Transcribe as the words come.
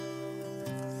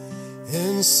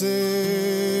and separates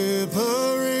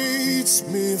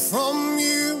me from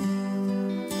you.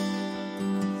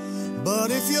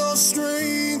 But if your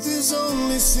strength is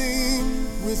only seen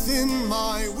within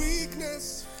my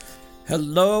weakness.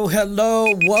 Hello,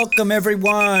 welcome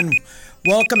everyone.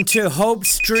 Welcome to Hope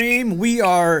Stream. We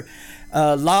are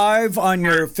live on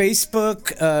your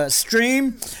Facebook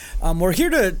stream. We're here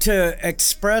to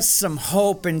express some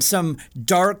hope in some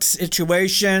dark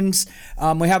situations.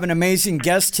 We have an amazing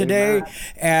guest today,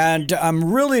 and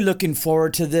I'm really looking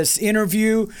forward to this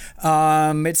interview.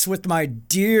 It's with my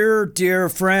dear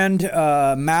friend,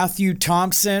 Matthew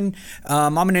Thompson.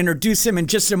 I'm going to introduce him in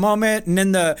just a moment, and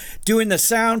then doing the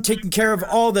sound, taking care of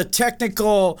all the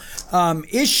technical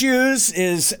issues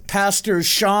is Pastor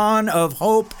Sean of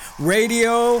Hope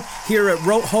Radio here at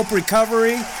Hope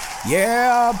Recovery.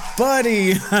 Yeah,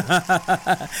 buddy.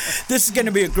 This is going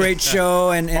to be a great show.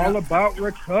 And all about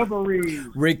recovery.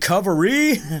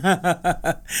 Recovery?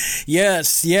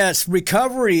 Yes.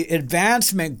 Recovery,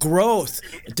 advancement, growth,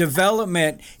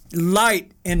 development,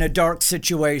 light in a dark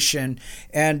situation.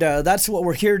 And that's what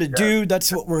we're here to do.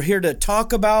 That's what we're here to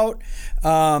talk about.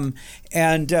 I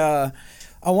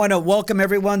want to welcome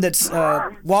everyone that's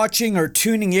watching or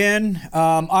tuning in.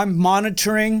 I'm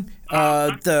monitoring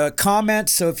the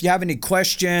comments, so if you have any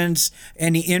questions,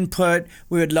 any input,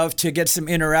 we would love to get some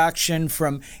interaction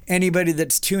from anybody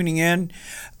that's tuning in.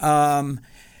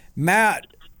 Matt,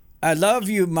 I love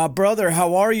you, my brother.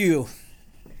 How are you?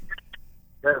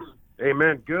 Yes.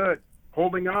 Amen. Good.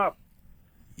 Holding up.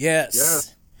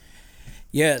 Yes.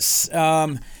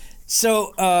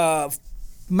 So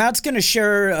Matt's going to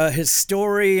share his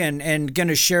story and going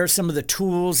to share some of the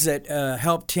tools that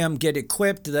helped him get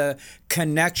equipped, the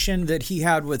connection that he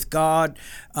had with God.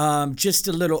 Just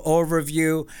a little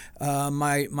overview.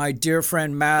 My dear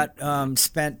friend Matt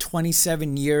spent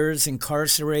 27 years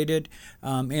incarcerated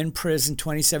in prison,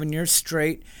 27 years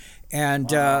straight.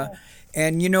 And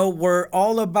you know, we're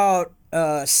all about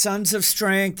Sons of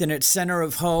Strength and at Center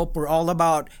of Hope. We're all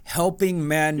about helping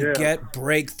men get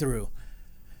breakthrough.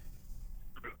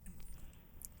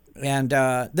 And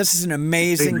this is an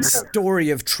amazing story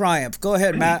of triumph. Go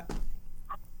ahead, Matt.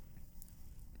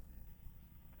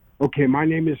 Okay, my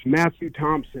name is Matthew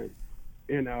Thompson,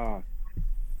 and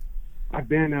I've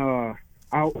been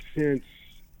out since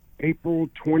April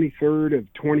 23rd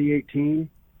of 2018.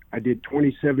 I did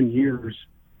 27 years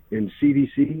in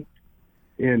CDC,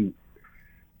 and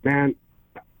man,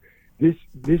 this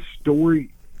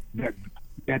story that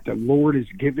the Lord has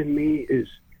given me is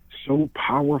so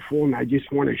powerful, and I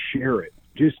just want to share it.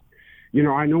 Just, you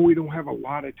know, I know we don't have a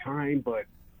lot of time, but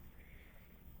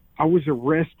I was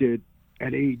arrested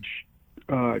at age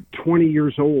 20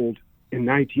 years old in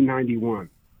 1991.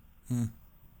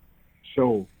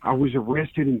 So I was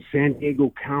arrested in San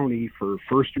Diego County for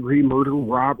first-degree murder,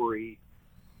 robbery,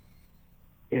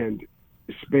 and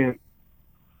spent,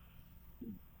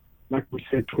 like we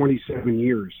said, 27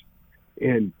 years.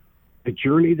 And the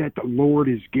journey that the Lord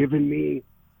has given me,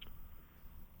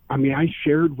 I mean, I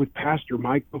shared with Pastor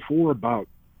Mike before about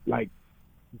like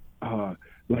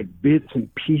bits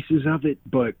and pieces of it,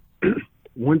 but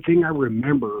one thing I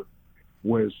remember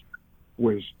was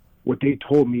what they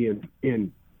told me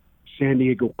in San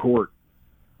Diego court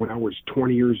when I was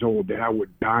 20 years old, that I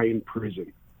would die in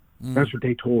prison. That's what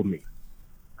they told me.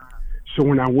 So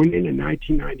when I went into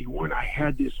 1991, I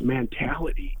had this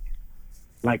mentality,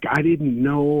 like I didn't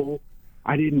know,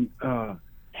 I didn't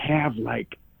have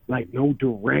like no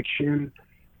direction.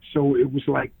 So it was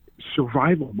like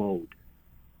survival mode,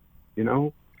 you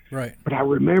know? Right. But I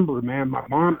remember, man, my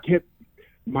mom kept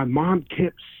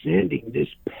sending this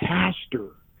pastor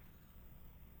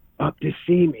up to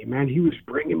see me, man. He was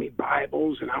bringing me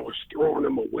Bibles and I was throwing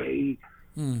them away.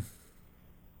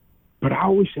 But I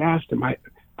always asked him, I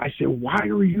said, why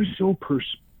are you so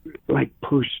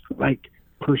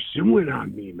pursuing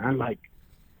on me, man?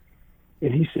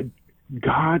 And he said,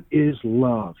 God is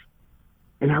love.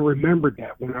 And I remembered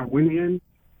that when I went in,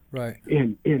 right,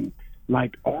 in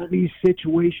like all these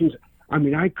situations. I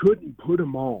mean, I couldn't put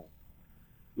them all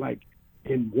like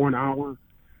in 1 hour,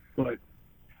 but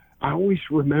I always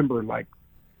remember like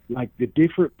the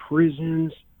different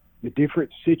prisons, the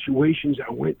different situations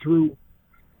I went through.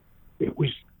 It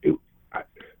was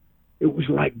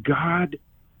like God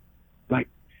like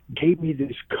gave me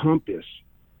this compass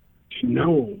to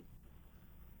know,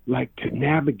 like, to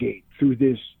navigate through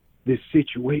this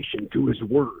situation through his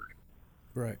word.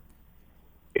 Right.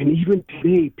 And even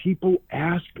today, people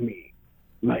ask me,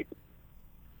 like,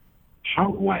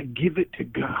 how do I give it to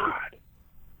God?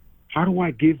 How do I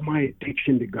give my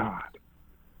addiction to God?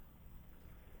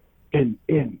 And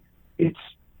it's,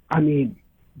 I mean,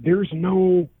 there's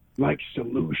no like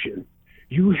solution.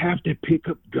 You have to pick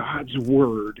up God's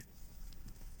word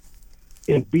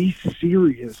and be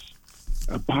serious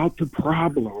about the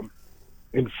problem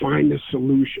and find a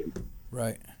solution.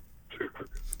 Right.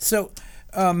 So,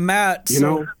 Matt, You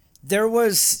know? there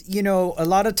was, a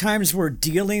lot of times we're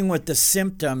dealing with the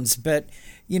symptoms, but,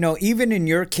 even in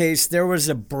your case, there was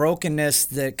a brokenness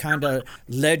that kind of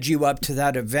led you up to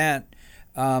that event.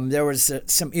 There was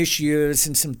some issues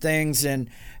and some things, and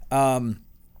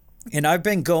I've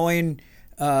been going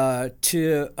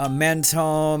to a men's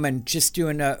home and just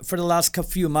doing for the last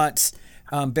few months,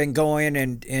 been going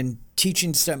and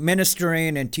teaching,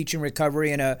 ministering and teaching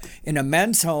recovery in a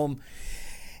men's home.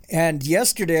 And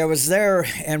yesterday I was there,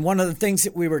 and one of the things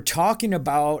that we were talking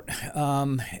about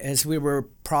as we were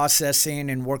processing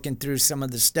and working through some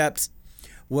of the steps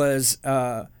was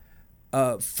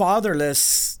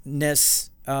fatherlessness,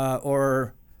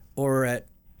 or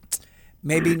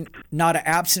maybe not an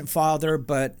absent father,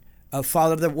 but a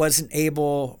father that wasn't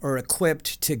able or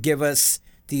equipped to give us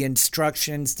the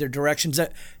instructions, the directions.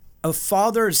 A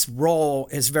father's role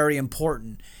is very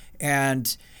important,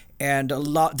 and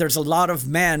there's a lot of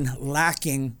men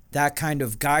lacking that kind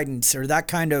of guidance or that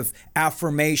kind of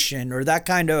affirmation or that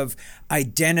kind of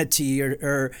identity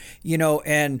or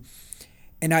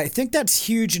and I think that's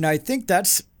huge, and I think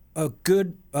that's a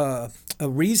good a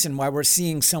reason why we're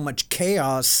seeing so much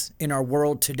chaos in our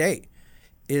world today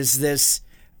is this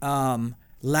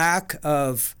lack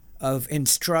of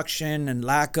instruction and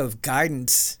lack of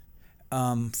guidance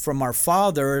from our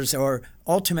fathers, or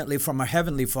ultimately from our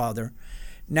Heavenly Father.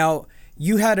 Now,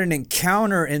 you had an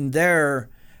encounter in there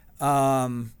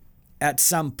at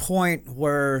some point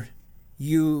where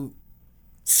you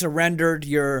surrendered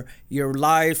your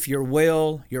life, your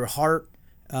will, your heart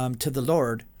to the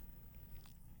Lord.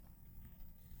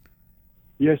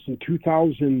 Yes, in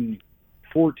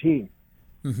 2014,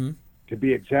 Mm-hmm. to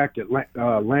be exact, at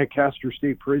Lancaster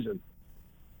State Prison.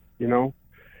 And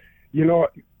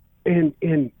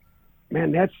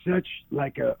man, that's such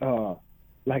like a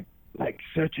like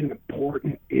such an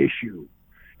important issue.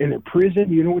 And in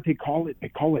prison, you know what they call it? They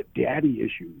call it daddy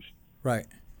issues. Right.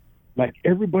 Like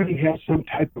everybody has some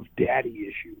type of daddy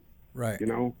issue. Right.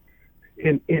 And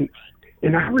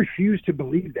I refused to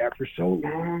believe that for so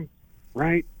long,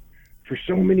 right? For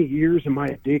so many years in my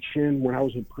addiction, when I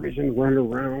was in prison, running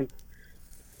around.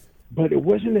 But it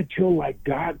wasn't until like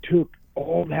God took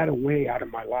all that away out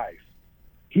of my life.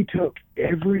 He took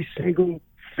every single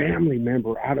family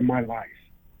member out of my life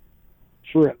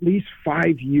for at least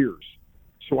 5 years.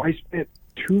 So I spent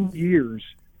 2 years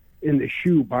in the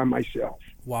shoe by myself.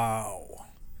 Wow.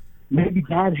 Maybe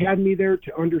God had me there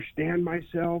to understand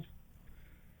myself.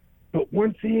 But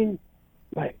one thing,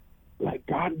 like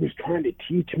God was trying to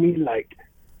teach me, like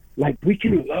we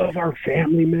can love our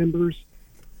family members,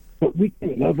 but we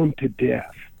can love them to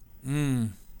death.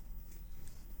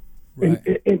 Right.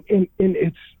 And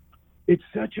it's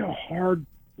such a hard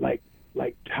like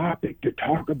topic to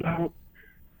talk about.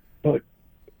 But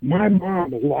my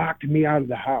mom locked me out of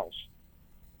the house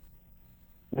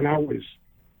when I was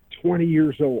 20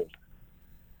 years old,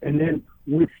 and then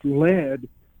which led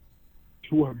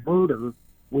to a murder,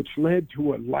 which led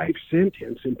to a life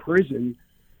sentence in prison,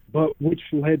 but which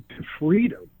led to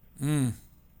freedom.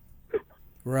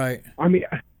 Right. I mean,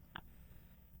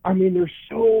 there's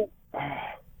so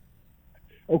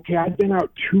okay. I've been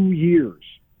out 2 years.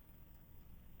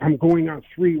 I'm going on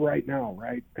 3 right now,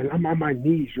 right? And I'm on my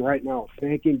knees right now,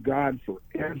 thanking God for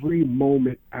every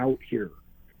moment out here.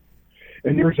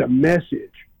 And there's a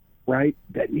message, right,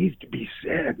 that needs to be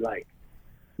said, like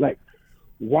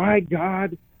why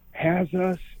God has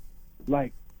us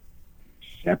like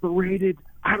separated.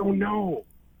 I don't know,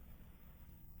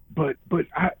 but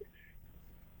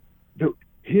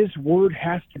His word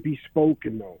has to be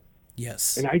spoken, though.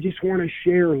 Yes. And I just want to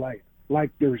share, like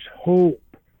there's hope.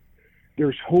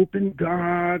 There's hope in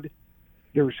God.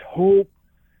 There's hope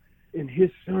in His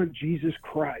Son, Jesus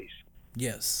Christ.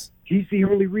 Yes. He's the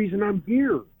only reason I'm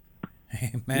here.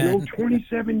 Amen.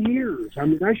 27 years. I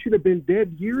mean, I should have been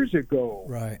dead years ago.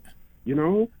 Right.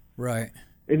 Right.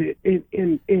 And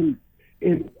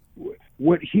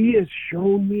what He has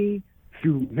shown me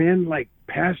through men like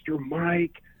Pastor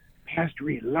Mike, Pastor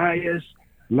Elias,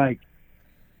 like,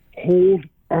 hold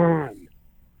on.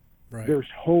 Right. There's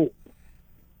hope.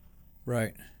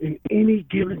 Right. In any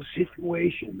given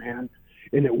situation, man.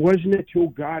 And it wasn't until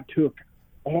God took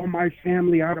all my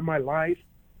family out of my life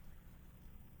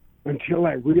until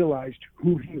I realized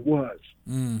who He was.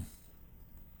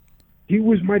 He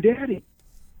was my daddy.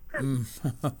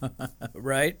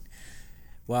 Right.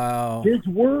 Wow. His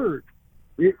word,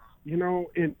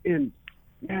 and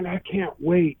man, I can't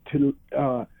wait to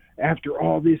after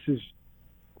all this is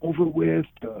over with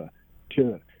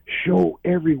to show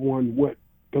everyone what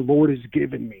the Lord has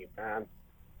given me, man.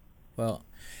 Well,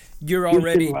 you're It's been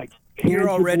already like you're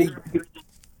already tangible-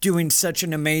 doing such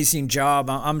an amazing job.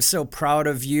 I'm so proud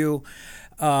of you.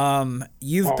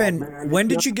 You've Oh, been. man, When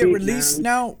it's did you not get big, released? man.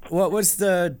 Now, what was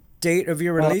the date of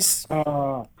your release?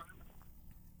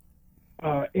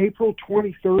 April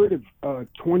 23rd of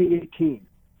 2018.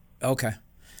 Okay.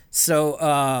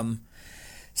 So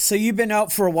you've been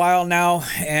out for a while now,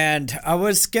 and I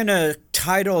was gonna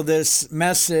title this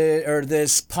message or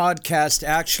this podcast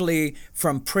actually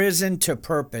 "From Prison to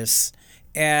Purpose,"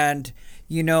 and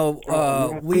man,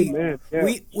 amen,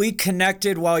 yeah. we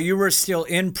connected while you were still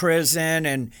in prison,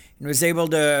 and was able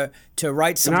to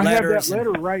write some And I have letters. that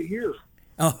letter right here.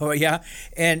 Oh yeah,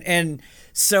 and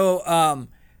so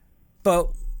but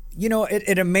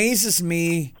it amazes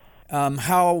me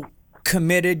how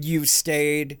committed you've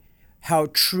stayed, how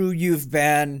true you've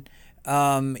been.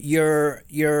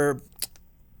 You're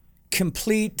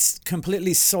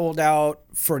completely sold out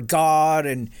for God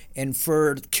and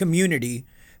for community.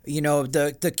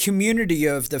 The community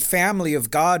of the family of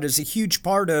God is a huge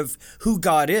part of who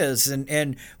God is,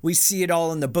 and we see it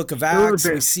all in the book of Acts. We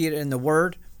Service. see it in the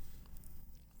Word.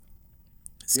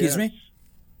 Excuse Yes. me?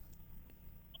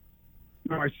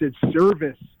 No, I said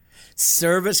service.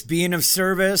 Service, being of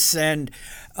service. And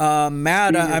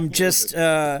Matt, Being of I'm just,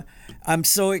 I'm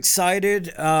so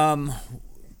excited.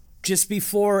 Just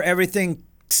before everything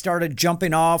started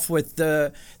jumping off with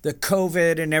the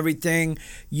COVID and everything,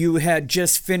 you had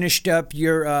just finished up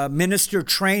your minister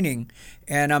training.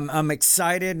 And I'm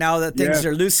excited now that things Yes.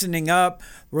 are loosening up.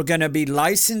 We're going to be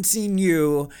licensing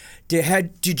you.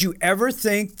 Did you ever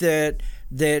think that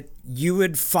you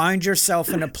would find yourself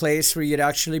in a place where you'd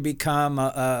actually become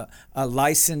a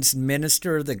licensed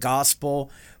minister of the gospel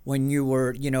when you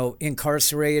were,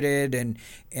 incarcerated?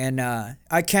 And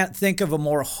I can't think of a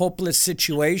more hopeless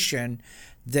situation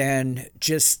than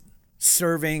just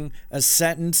serving a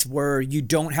sentence where you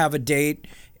don't have a date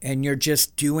and you're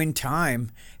just doing time.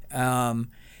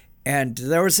 And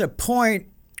there was a point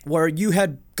where you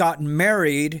had gotten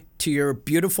married to your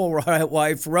beautiful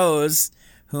wife, Rose,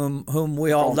 whom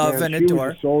we all love Man, and she adore.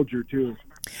 was a soldier too.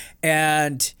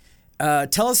 And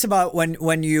tell us about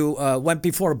when you went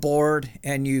before a board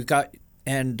and you got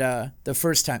the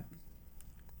first time.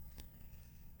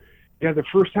 Yeah, the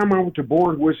first time I went to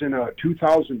board was in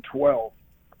 2012,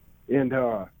 and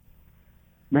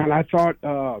man, I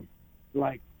thought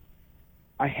like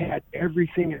I had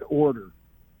everything in order.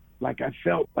 Like I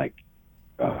felt like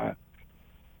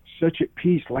such at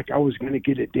peace, like I was going to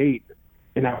get a date,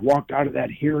 and I walked out of that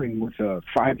hearing with a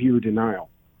 5-year denial.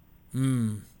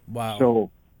 Wow. So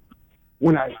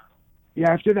when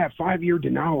after that 5-year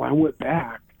denial, I went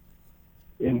back,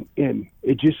 and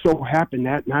it just so happened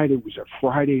that night, it was a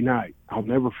Friday night. I'll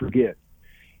never forget.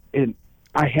 And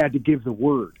I had to give the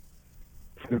word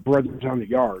for the brothers on the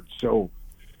yard. So,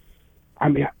 I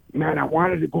mean, man, I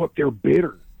wanted to go up there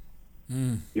bitter,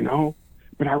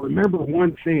 but I remember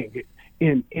one thing,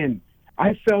 and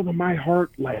I felt in my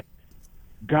heart like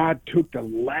God took the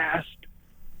last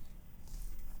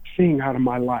thing out of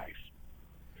my life.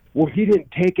 Well, he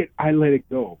didn't take it. I let it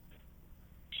go.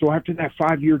 So after that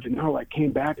 5-year denial, I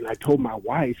came back and I told my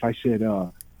wife, I said,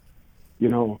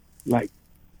 like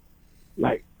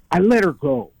I let her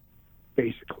go,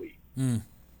 basically. And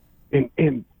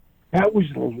that was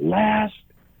the last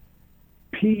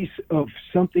piece of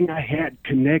something I had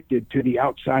connected to the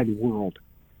outside world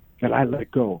that I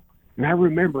let go. And I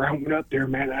remember I went up there,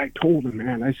 man, and I told him,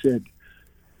 man, I said,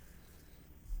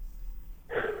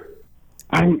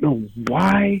 I don't know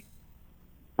why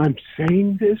I'm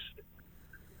saying this,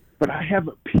 but I have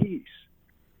a peace.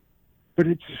 But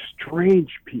it's a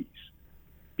strange peace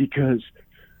because,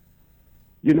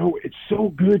 it's so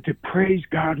good to praise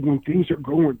God when things are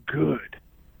going good.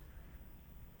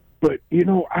 But,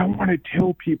 I want to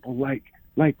tell people like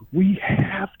we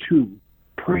have to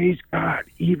praise God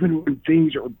even when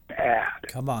things are bad.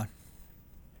 Come on.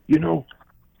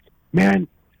 Man,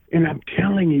 and I'm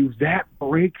telling you, that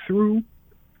breakthrough,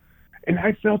 and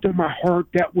I felt in my heart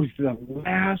that was the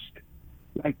last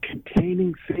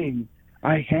containing thing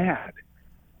I had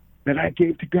that I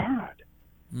gave to God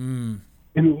in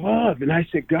love. And I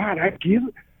said, God,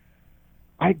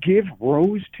 I give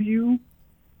Rose to you.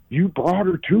 You brought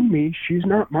her to me. She's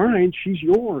not mine. She's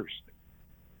yours.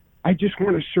 I just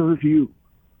want to serve you.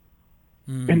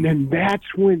 And then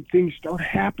that's when things start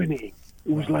happening.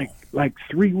 It was like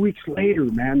 3 weeks later,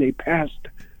 man, they passed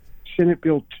Senate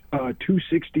Bill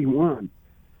 261.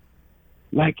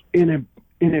 Like in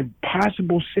in a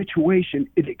possible situation,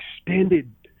 it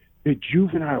extended the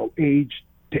juvenile age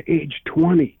to age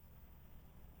 20.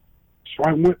 So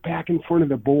I went back in front of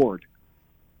the board,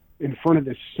 in front of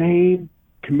the same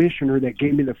commissioner that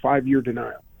gave me the 5-year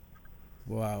denial.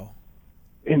 Wow.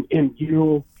 And you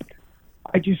know,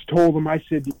 I just told him, I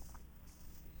said,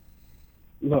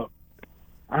 look,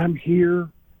 I'm here,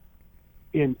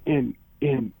 and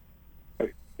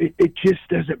it just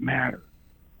doesn't matter.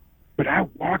 But I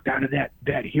walked out of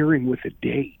that hearing with a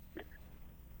date.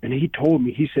 And he told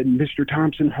me, he said, Mr.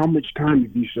 Thompson, how much time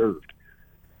have you served?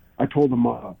 I told him,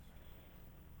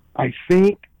 I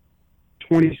think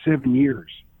 27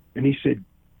 years. And he said,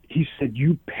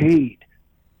 you paid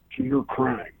for your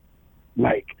crime.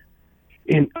 Like,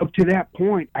 and up to that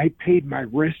point, I paid my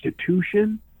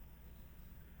restitution,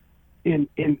 and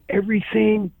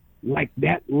everything like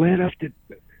that led up to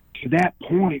that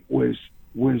point was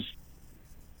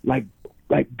like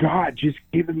God just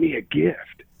giving me a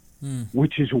gift,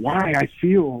 which is why I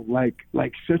feel like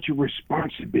such a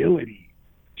responsibility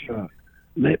to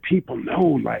let people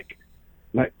know, like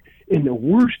in the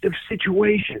worst of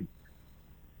situations,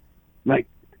 like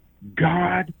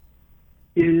God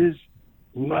is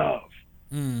love.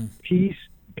 Peace,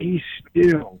 be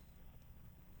still.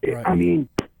 Right. I mean,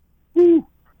 whew,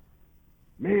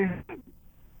 man,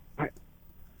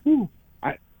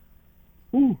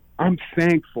 I'm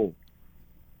thankful.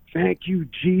 Thank you,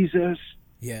 Jesus.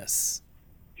 Yes.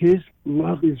 His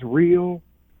love is real,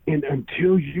 and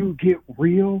until you get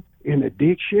real in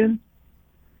addiction,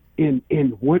 in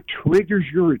what triggers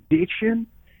your addiction,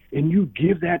 and you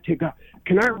give that to God.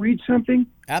 Can I read something?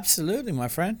 Absolutely, my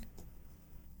friend.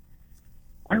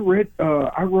 I wrote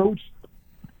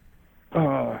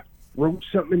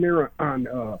something in there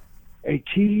on a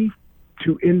key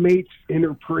to inmates'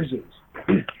 inner prisons.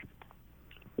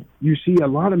 You see, a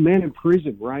lot of men in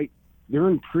prison, right? They're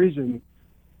in prison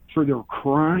for their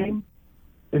crime,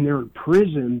 and they're in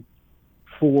prison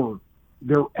for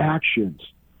their actions,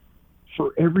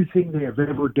 for everything they have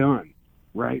ever done,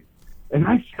 right? And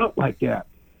I felt like that.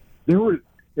 There were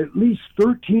at least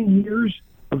 13 years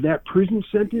of that prison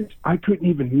sentence, I couldn't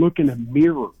even look in a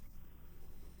mirror.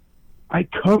 I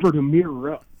covered a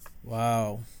mirror up.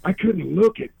 Wow. I couldn't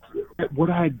look at what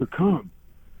I had become.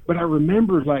 But I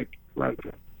remember like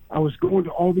I was going to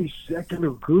all these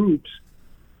secular groups,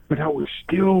 but I was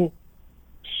still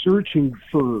searching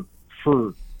for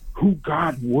who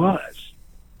God was,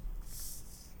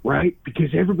 right?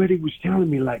 Because everybody was telling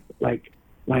me like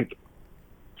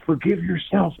forgive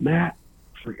yourself, Matt.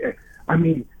 I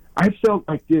mean, I felt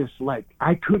like this, like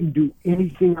I couldn't do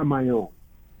anything on my own.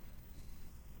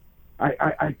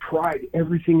 I tried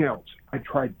everything else. I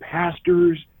tried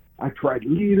pastors, I tried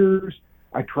leaders,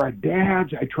 I tried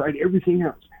dads, I tried everything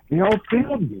else. They all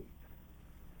failed me.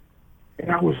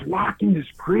 And I was locked in this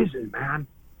prison, man.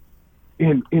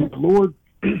 And the Lord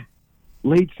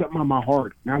laid something on my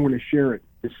heart, and I want to share it.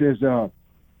 It says,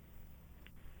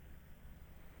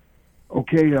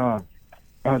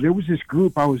 there was this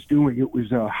group I was doing. It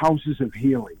was Houses of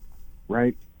Healing,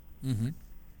 right? Mm-hmm.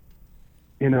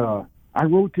 And I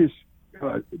wrote this.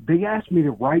 They asked me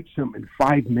to write something in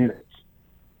 5 minutes,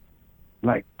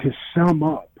 like to sum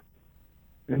up.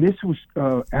 And this was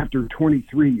after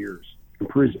 23 years in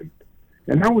prison.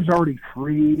 And I was already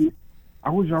free. I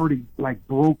was already like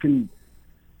broken,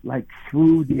 like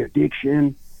through the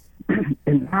addiction.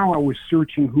 And now I was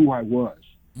searching who I was,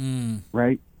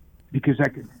 right? Because I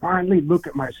could finally look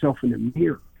at myself in the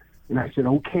mirror. And I said,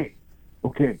 okay,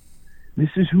 this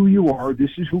is who you are.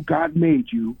 This is who God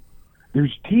made you.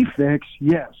 There's defects,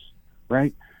 yes,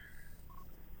 right?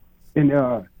 And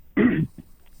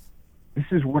this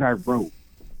is what I wrote.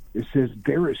 It says,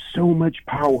 there is so much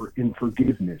power in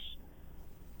forgiveness.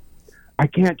 I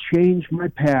can't change my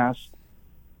past,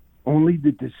 only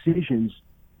the decisions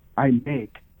I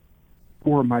make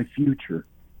for my future.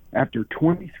 After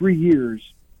 23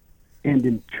 years and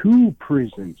in 2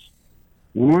 prisons,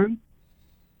 one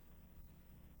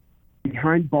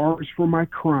behind bars for my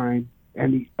crime,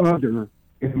 and the other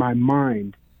in my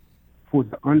mind for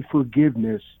the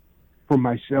unforgiveness for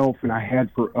myself and I had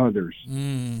for others.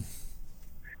 And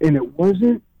it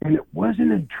wasn't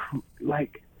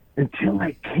until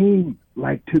I came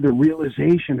like to the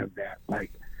realization of that.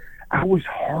 Like I was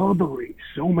harboring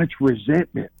so much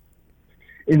resentment,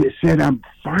 and it said I'm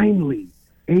finally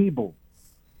able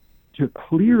to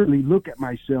clearly look at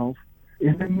myself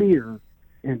in the mirror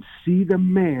and see the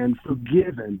man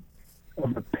forgiven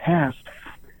of a past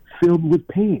filled with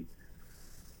pain.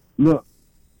 Look,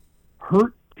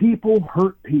 hurt people.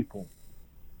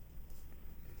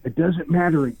 It doesn't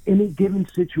matter in any given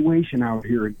situation out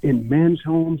here in men's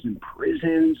homes and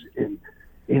prisons,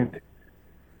 and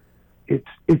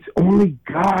it's only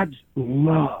God's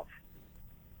love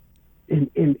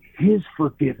and His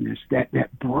forgiveness that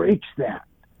breaks that.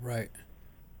 Right.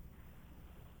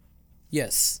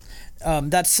 Yes,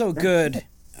 that's so good,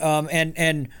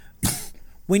 and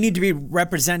we need to be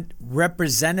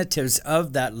representatives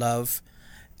of that love,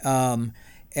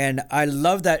 and I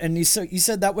love that. And you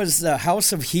said that was the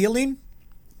House of Healing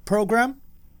program.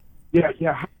 Yeah,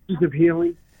 Houses of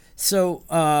Healing. So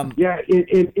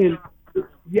it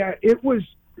was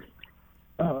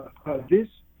this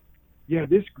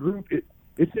group.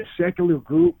 It's a secular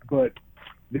group, but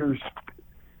there's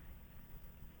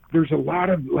a lot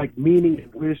of like meaning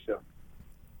and wisdom,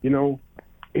 and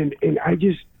I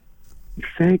just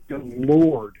thank the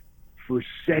Lord for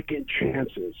second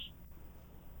chances.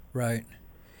 Right.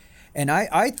 And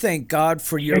I thank God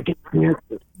for your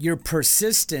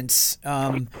persistence.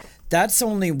 That's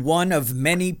only one of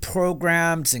many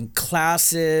programs and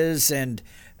classes and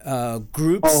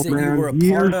groups that you were a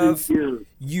part of.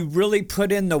 You really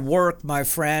put in the work, my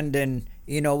friend. And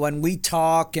when we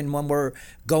talk and when we're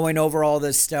going over all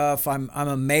this stuff, I'm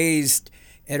amazed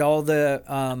at all the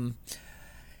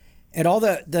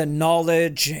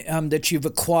knowledge that you've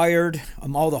acquired,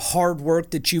 all the hard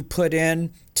work that you put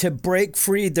in to break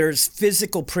free. There's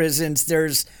physical prisons,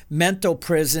 there's mental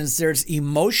prisons, there's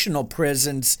emotional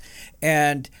prisons.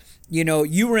 And,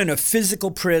 you were in a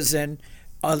physical prison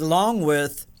along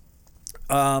with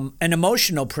an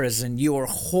emotional prison. You were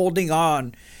holding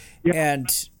on. Yeah. And,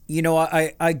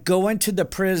 I go into the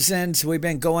prisons. We've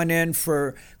been going in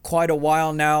for quite a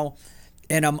while now.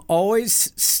 And I'm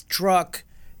always struck.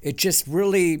 I just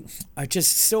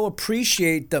so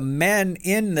appreciate the men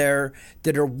in there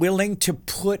that are willing to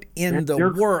put in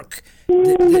the work,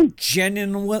 that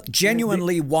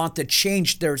genuinely want to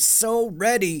change. They're so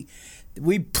ready.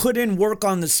 We put in work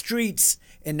on the streets,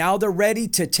 and now they're ready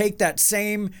to take that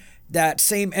same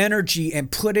energy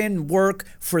and put in work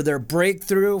for their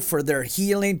breakthrough, for their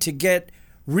healing, to get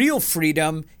real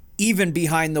freedom, even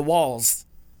behind the walls.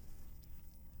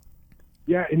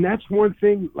 Yeah, and that's one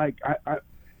thing, like,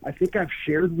 I think I've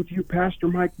shared with you, Pastor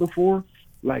Mike, before.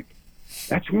 Like,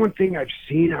 that's one thing I've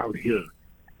seen out here.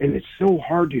 And it's so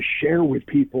hard to share with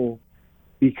people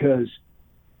because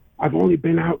I've only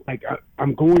been out, like,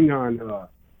 I'm going on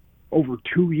over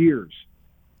 2 years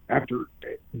after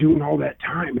doing all that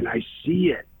time. And I see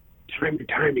it time and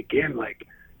time again. Like,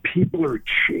 people are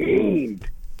chained.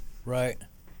 Right.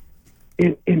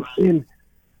 And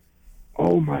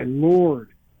oh, my Lord.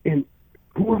 And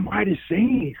who am I to say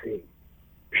anything?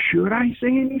 Should I say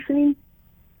anything?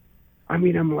 I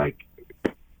mean, I'm like,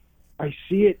 I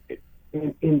see it,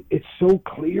 and it's so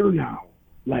clear now.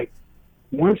 Like,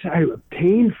 once I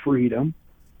obtained freedom,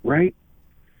 right,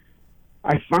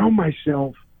 I found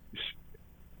myself,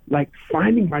 like,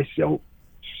 finding myself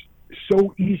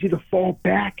so easy to fall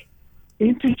back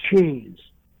into chains,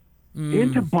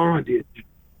 into bondage.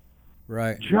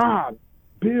 Right. Job,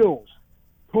 bills,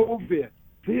 COVID,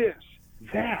 this,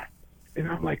 that. And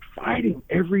I'm like fighting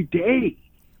every day.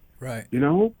 Right.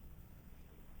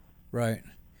 Right.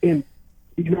 And,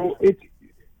 there's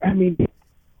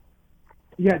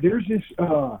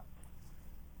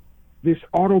this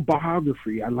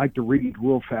autobiography I like to read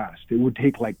real fast. It would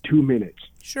take like 2 minutes.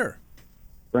 Sure.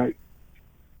 Right.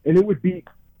 And it would be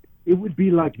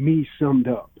like me summed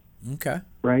up. Okay.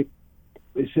 Right.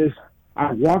 It says,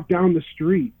 I walk down the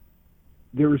street.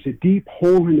 There is a deep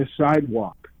hole in the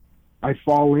sidewalk. I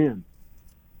fall in.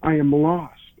 I am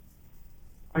lost.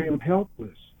 I am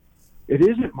helpless. It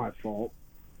isn't my fault.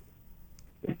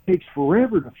 It takes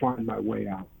forever to find my way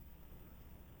out.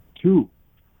 2,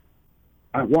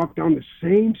 I walk down the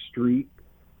same street.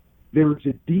 There is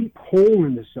a deep hole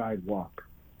in the sidewalk.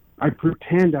 I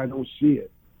pretend I don't see it.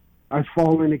 I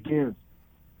fall in again.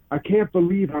 I can't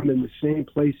believe I'm in the same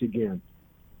place again.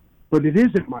 But it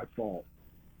isn't my fault.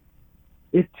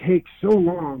 It takes so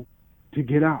long to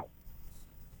get out.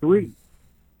 3,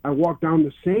 I walk down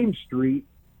the same street.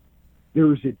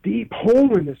 There is a deep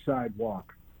hole in the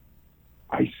sidewalk.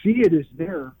 I see it is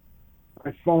there.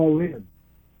 I fall in.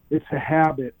 It's a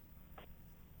habit.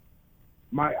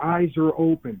 My eyes are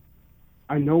open.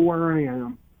 I know where I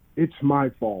am. It's my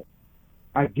fault.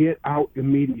 I get out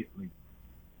immediately.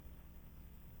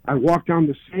 I walk down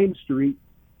the same street.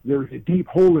 There's a deep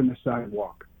hole in the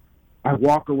sidewalk. I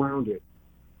walk around it.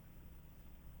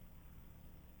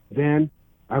 Then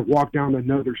I walk down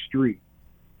another street.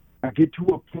 I get to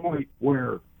a point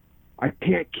where I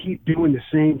can't keep doing the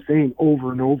same thing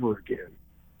over and over again.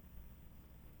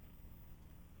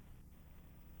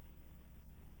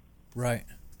 Right.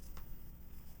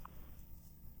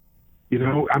 You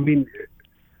know, I mean,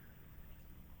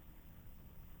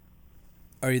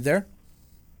 Are you there?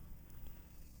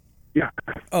 yeah,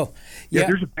 Oh, yeah. yeah.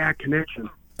 There's a bad connection.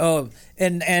 Oh,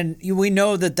 and we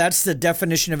know that that's the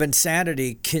definition of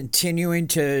insanity: continuing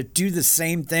to do the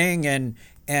same thing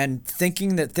and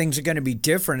thinking that things are going to be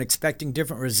different, expecting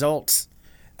different results.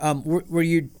 Were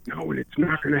you? No, it's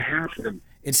not going to happen.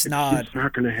 It's It's not. just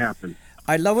not going to happen.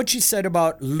 I love what you said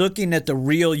about looking at the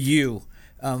real you.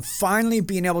 Finally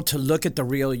being able to look at the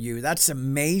real you. That's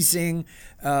amazing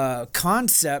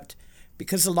concept,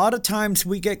 because a lot of times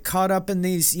we get caught up in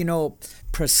these,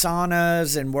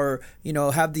 personas, and we're,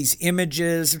 have these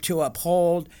images to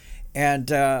uphold. And,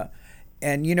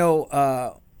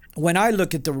 when I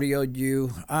look at the real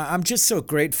you, I'm just so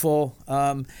grateful.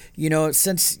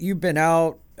 Since you've been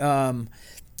out,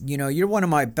 you're one of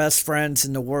my best friends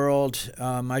in the world.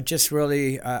 I just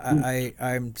really,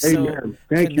 I'm so Amen.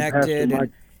 Thank you, Pastor connected, Mike.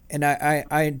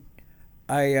 and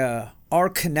our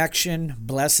connection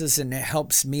blesses and it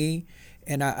helps me,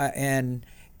 and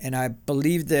I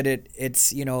believe that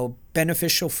it's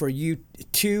beneficial for you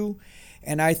too,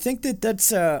 and I think that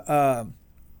that's a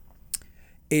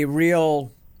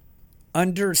real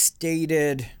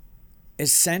understated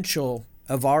essential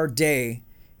of our day,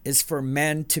 is for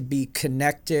men to be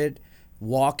connected,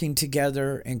 walking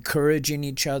together, encouraging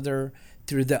each other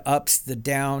through the ups, the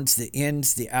downs, the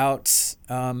ins, the outs,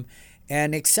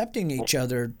 and accepting each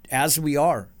other as we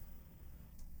are.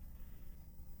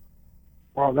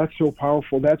 Wow, that's so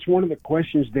powerful. That's one of the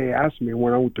questions they asked me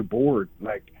when I went to board.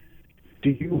 Like,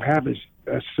 do you have a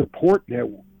support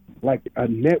network, like a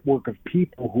network of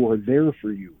people who are there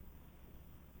for you?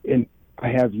 And I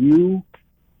have you,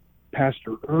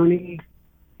 Pastor Ernie,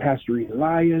 Pastor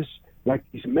Elias, like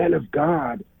these men of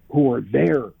God who are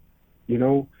there,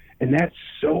 and that's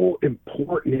so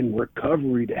important in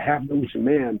recovery, to have those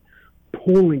men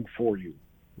pulling for you.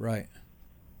 Right.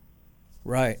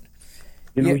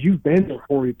 You've been there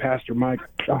for me, Pastor Mike.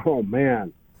 Oh,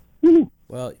 man. Woo.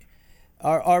 Well,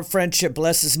 our friendship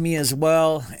blesses me as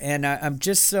well, and I'm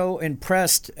just so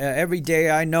impressed. Every day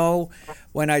I know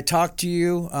when I talk to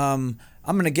you, I'm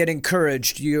going to get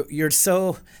encouraged. Your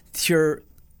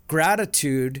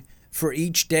gratitude for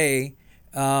each day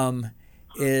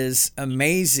is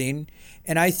amazing.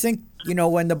 And I think,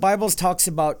 when the Bible talks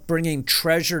about bringing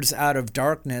treasures out of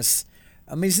darkness,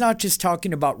 he's not just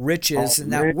talking about riches.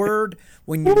 And that word,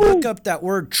 when you look up that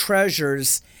word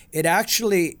treasures, it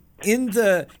actually, in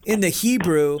the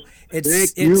Hebrew,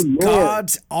 it's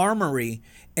God's armory.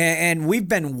 And we've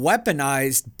been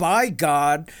weaponized by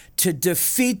God to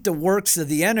defeat the works of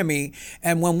the enemy.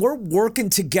 And when we're working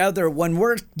together, when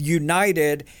we're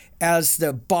united as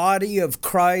the body of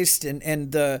Christ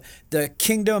and the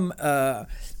kingdom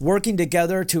working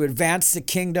together to advance the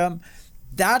kingdom,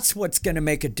 that's what's going to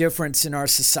make a difference in our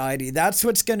society. That's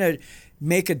what's going to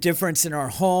make a difference in our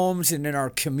homes and in our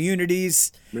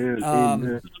communities. Man,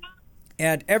 amen.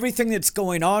 And everything that's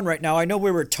going on right now. I know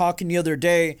we were talking the other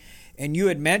day, and you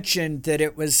had mentioned that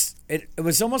it was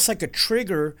almost like a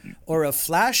trigger or a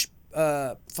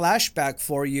flashback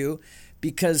for you,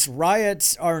 because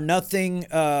riots are nothing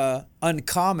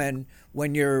uncommon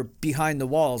when you're behind the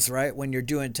walls, right? When you're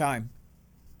doing time.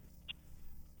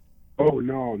 Oh,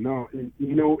 no. And,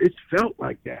 it's felt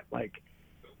like that. Like,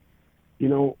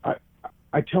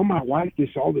 I tell my wife this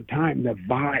all the time, the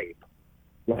vibe.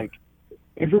 Like,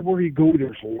 everywhere you go,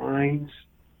 there's lines,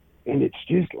 and it's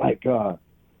just like,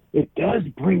 it does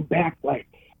bring back, like,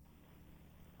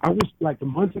 I was like a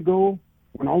month ago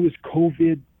when all this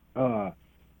COVID,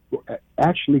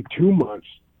 actually 2 months,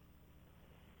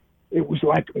 it was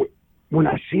like, when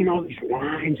I seen all these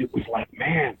lines, it was like,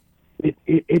 man,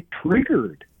 it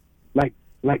triggered,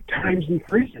 like times in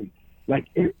prison. Like,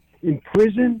 in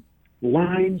prison,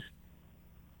 lines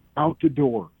out the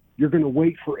door. You're going to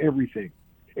wait for everything.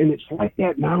 And it's like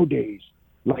that nowadays.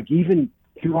 Like, even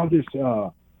through all this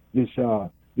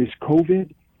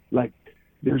COVID, like,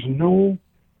 there's no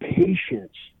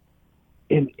patience,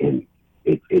 and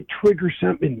it triggers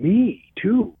something in me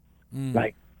too.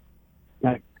 Like,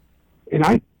 and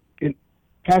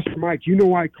Pastor Mike,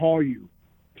 I call you,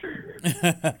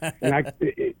 and I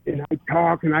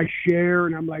talk and I share,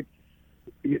 and I'm like,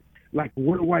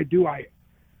 what do I do? I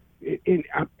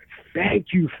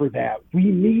thank you for that. We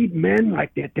need men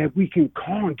like that we can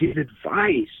call and give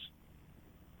advice.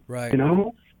 Right.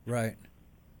 Right.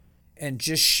 And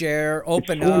just share,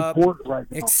 open up, right,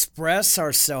 express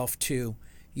ourselves too.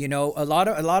 A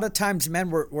lot of times,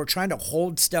 men, we're trying to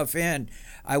hold stuff in.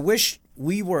 I wish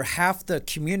we were half the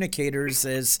communicators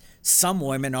as some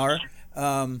women are,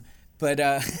 but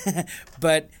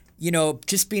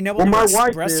just being able Well, to my wife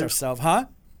express is. ourselves, huh?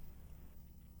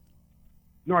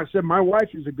 No, I said my wife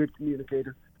is a good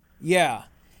communicator. Yeah,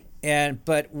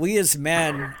 but we as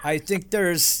men, I think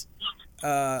there's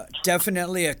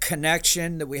definitely a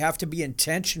connection that we have to be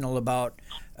intentional about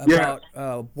Yeah.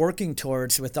 working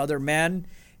towards with other men,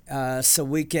 so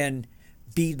we can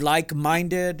be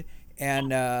like-minded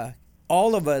and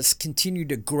all of us continue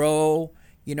to grow.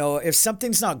 If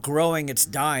something's not growing, it's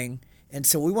dying, and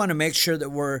so we want to make sure that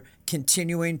we're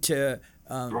continuing to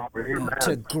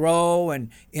Amen. grow and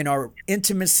in our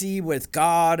intimacy with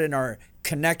God and our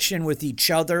connection with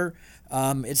each other.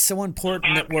 It's so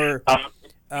important that we're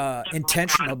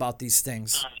intentional about these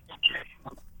things.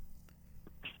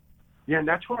 Yeah, and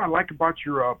that's what I like about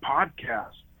your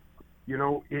podcast.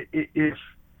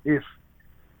 If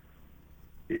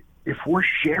if we're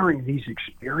sharing these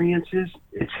experiences,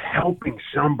 it's helping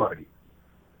somebody,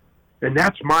 and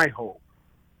that's my hope.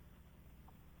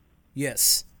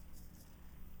 Yes.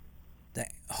 The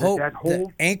hope, That the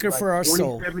whole anchor for our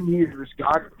soul. 27 years,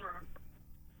 God.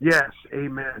 Yes,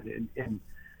 amen.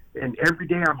 And every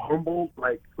day I'm humbled.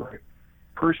 Like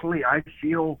personally, I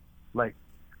feel like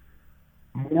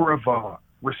more of a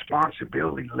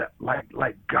responsibility.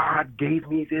 Like God gave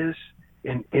me this,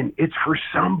 and it's for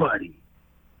somebody.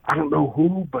 I don't know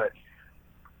who, but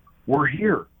we're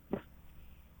here.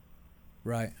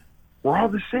 Right. We're all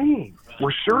the same.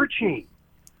 We're searching.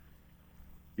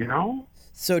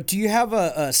 So, do you have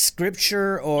a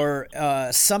scripture or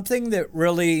something that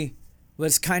really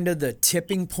was kind of the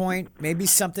tipping point? Maybe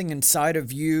something inside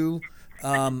of you,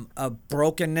 a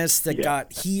brokenness that Yeah.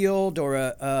 got healed, or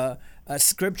a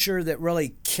scripture that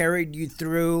really carried you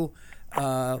through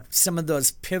some of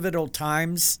those pivotal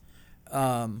times?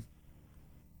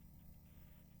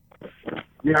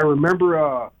 Yeah, I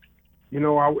remember.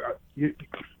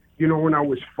 When I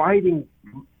was fighting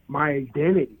my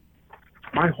identity,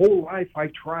 my whole life I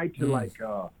tried to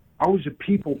I was a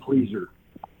people pleaser,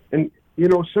 and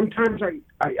sometimes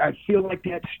I feel like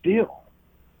that still,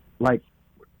 but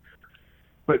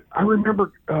I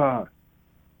remember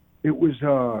it was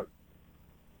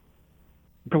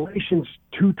Galatians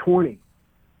 2:20,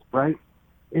 right,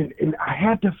 and I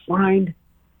had to find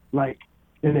an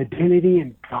identity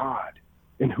in God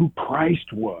and who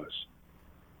Christ was.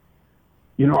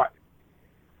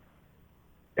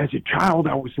 As a child,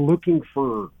 I was looking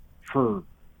for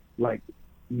like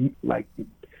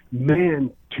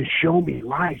men to show me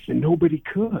life, and nobody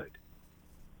could.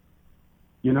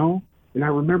 And I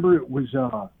remember it was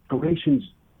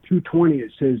Galatians 2:20.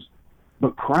 It says,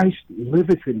 "But Christ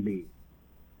liveth in me,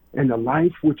 and the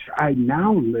life which I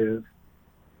now live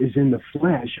is in the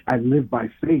flesh. I live by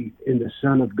faith in the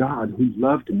Son of God who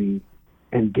loved me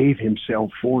and gave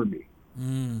himself for me."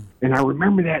 And I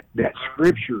remember that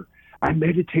scripture. I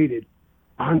meditated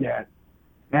on that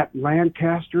at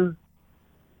Lancaster,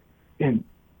 in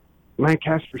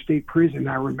Lancaster State Prison.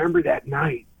 I remember that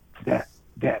night that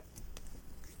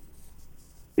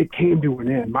it came to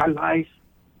an end. My life,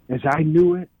 as I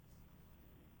knew it,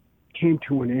 came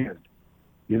to an end,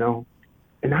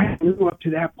 And I knew up to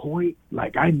that point,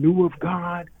 I knew of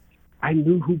God. I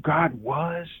knew who God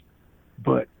was.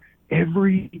 But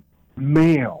every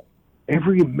man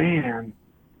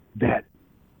that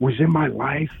was in my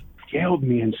life failed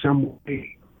me in some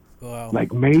way, Wow.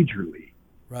 majorly,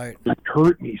 Right.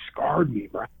 hurt me, scarred me,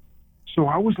 right? So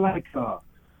I was like a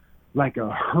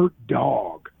hurt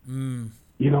dog,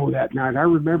 that night. I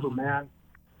remember, man,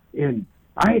 and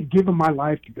I had given my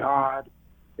life to God,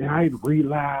 and I had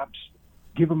relapsed,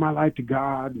 given my life to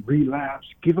God,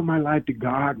 relapsed, given my life to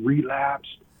God,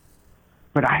 relapsed.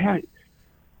 But I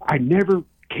never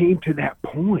came to that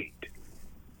point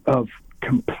of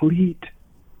complete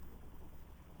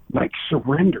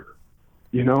surrender.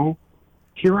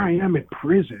 Here I am in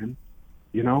prison,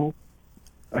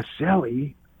 a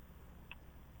cellie,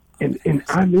 and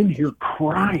I'm in here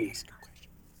crying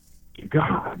to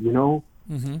God,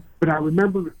 But I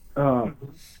remember the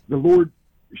Lord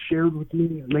shared with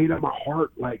me, laid on my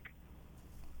heart,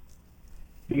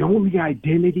 the only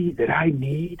identity that I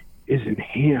need is in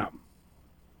Him.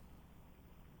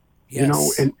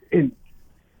 Yes. And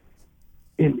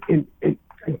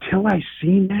until I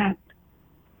seen that,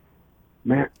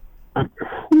 man,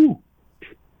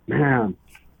 man,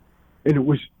 and it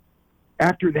was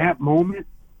after that moment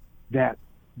that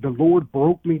the Lord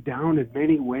broke me down in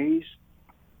many ways,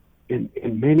 in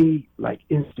many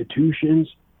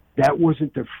institutions. That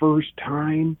wasn't the first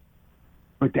time,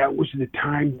 but that was the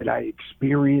time that I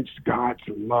experienced God's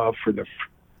love for the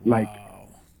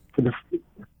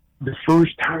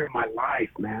first time in my life,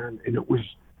 man. And it was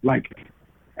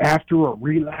after a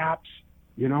relapse,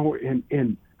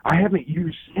 and I haven't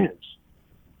used since.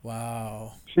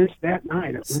 Wow. Since that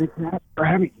night, I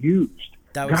haven't used.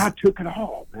 That was, God took it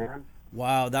all, man.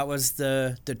 wow, that was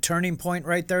the turning point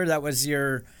right there. That was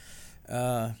your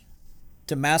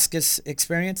Damascus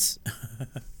experience.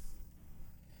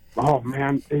 Oh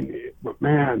man, but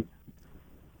man,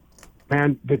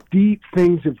 the deep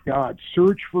things of God.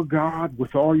 Search for God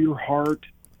with all your heart,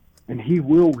 and He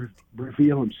will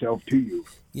reveal Himself to you.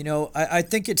 You know, I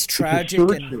think it's tragic,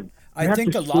 search and Him. I You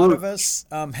think a have to lot of search.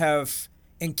 us have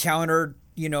encountered,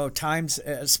 you know, times,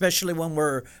 especially when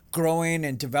we're growing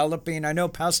and developing. I know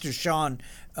Pastor Sean,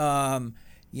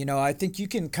 you know, I think you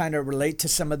can kind of relate to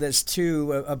some of this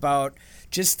too, about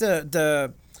just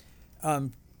the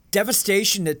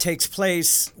devastation that takes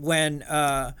place when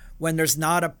there's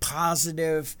not a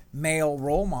positive male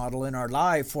role model in our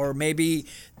life, or maybe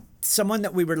someone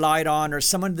that we relied on, or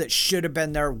someone that should have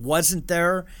been there wasn't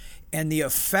there, and the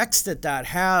effects that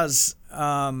has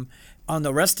on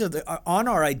the rest of on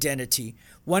our identity.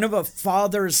 One of a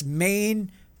father's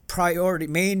main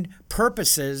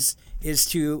purposes is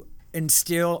to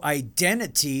instill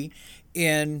identity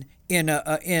in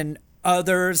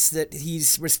others that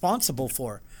he's responsible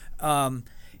for.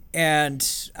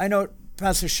 And I know,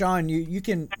 Pastor Sean, you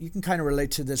can kind of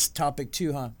relate to this topic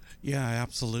too, huh? Yeah,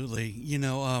 absolutely. You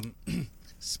know,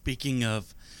 speaking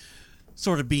of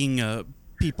sort of being a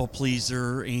people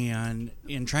pleaser and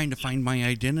trying to find my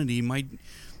identity,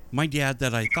 my dad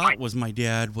that I thought was my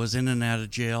dad was in and out of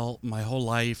jail my whole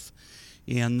life.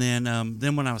 And then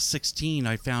when I was 16,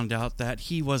 I found out that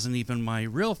he wasn't even my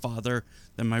real father.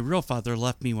 Then my real father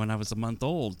left me when I was a month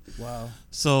old. Wow.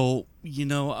 So, you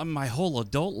know, my whole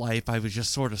adult life, I was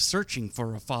just sort of searching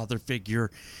for a father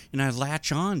figure, and I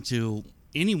latch on to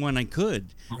anyone I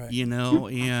could, Right. you know,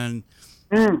 and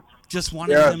just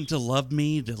wanted him to love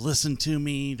me, to listen to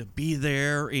me, to be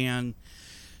there. And,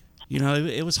 you know,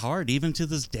 it was hard. Even to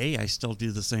this day, I still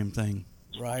do the same thing.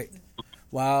 Right.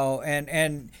 Wow.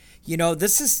 And you know,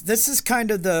 this is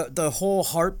kind of the whole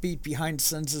heartbeat behind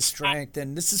Sons of Strength,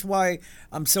 and this is why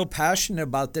I'm so passionate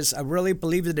about this. I really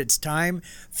believe that it's time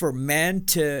for men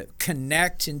to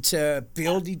connect and to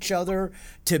build each other,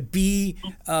 to be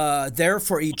there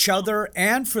for each other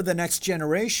and for the next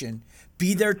generation.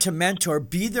 Be there to mentor,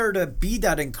 be there to be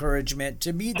that encouragement,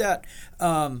 to be that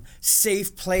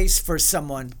safe place for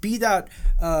someone, be that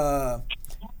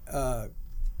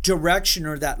direction,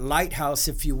 or that lighthouse,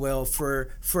 if you will, for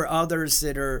others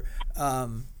that are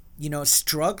you know,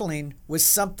 struggling with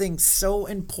something so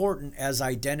important as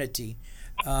identity.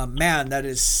 Man, that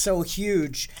is so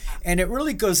huge, and it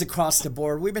really goes across the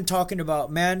board. We've been talking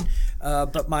about men,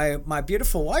 but my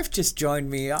beautiful wife just joined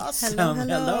me. Awesome.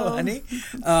 Hello. Honey.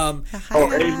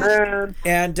 Amen.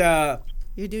 And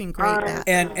You're doing great, Matt.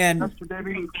 and Pastor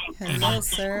Debbie. Hello,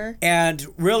 sir. and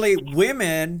really,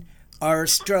 women are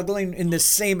struggling in the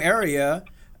same area,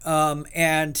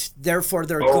 and therefore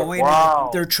they're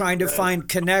they're trying to find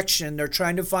connection, they're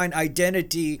trying to find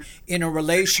identity in a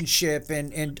relationship,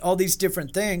 and all these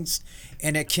different things,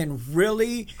 and it can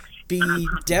really be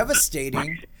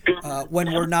devastating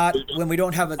when we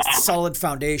don't have a solid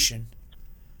foundation.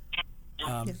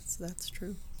 Yes, that's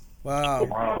true. Wow.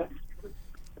 Wow.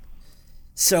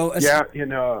 So Yeah,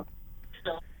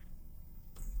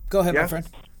 go ahead, my Yeah. friend.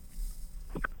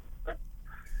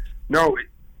 no,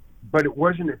 but it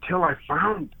wasn't until I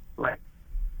found like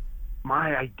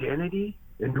my identity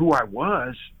and who I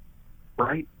was,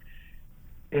 right?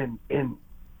 And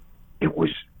it was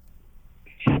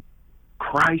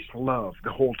Christ love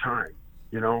the whole time,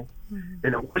 you know?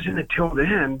 And it wasn't until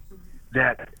then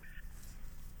that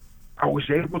I was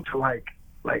able to like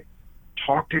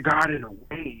talk to God in a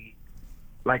way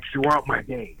like throughout my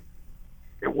day.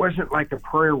 It wasn't like a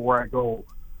prayer where I go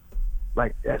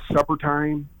like at supper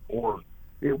time, or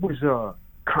it was a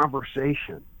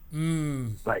conversation.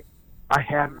 Like I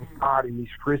had with God in these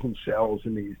prison cells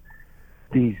and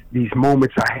these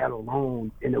moments I had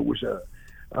alone, and it was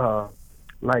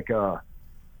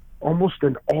almost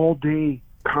an all day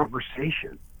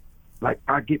conversation. Like,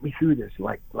 God, get me through this.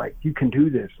 Like you can do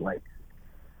this. Like,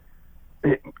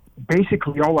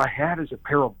 basically all I had is a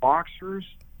pair of boxers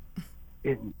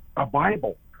and a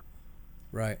Bible.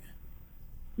 Right.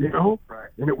 You know? Right.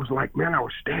 And it was like, man, I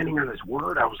was standing on His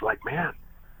Word. I was like, man,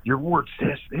 your Word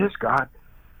says this, God.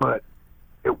 But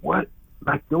it was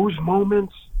like those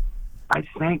moments I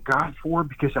thank God for,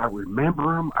 because I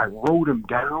remember them. I wrote them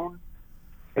down.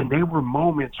 And they were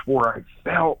moments where I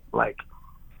felt like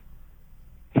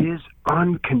His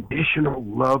unconditional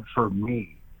love for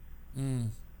me.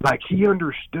 Like He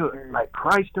understood, like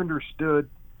Christ understood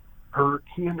hurt.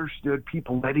 He understood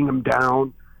people letting Him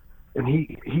down. And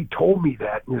he told me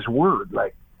that in His Word.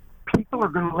 Like, people are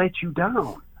going to let you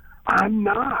down. I'm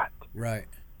not. Right.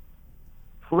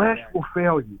 Flesh will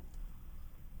fail you.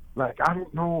 Like, I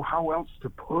don't know how else to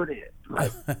put it.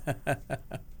 Like,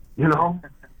 you know,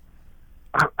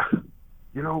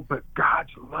 but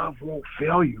God's love won't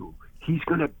fail you. He's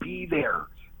going to be there.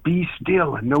 Be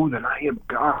still and know that I am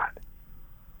God.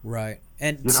 Right.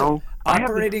 And You so know, I have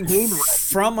operating this pain right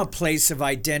from a place of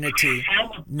identity,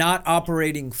 not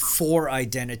operating for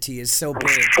identity, is so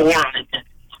big.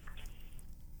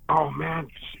 Oh man,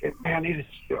 it is.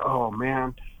 Oh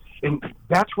man, and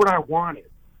that's what I wanted.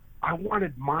 I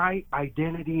wanted my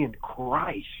identity in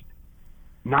Christ,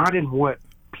 not in what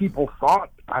people thought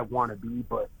I want to be,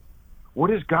 but what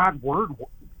does God's word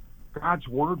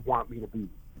want me to be?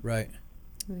 Right.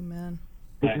 Amen.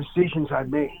 The decisions I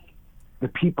make, the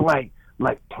people I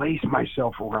place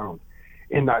myself around,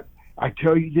 and I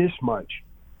tell you this much: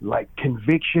 like,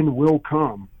 conviction will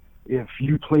come if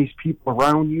you place people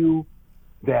around you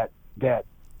that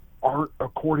aren't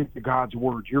according to God's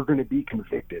word. You're going to be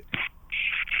convicted.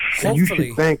 And you Hopefully,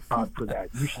 should thank God for that.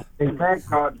 You should thank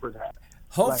God for that.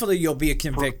 hopefully you'll be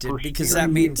convicted, for because steering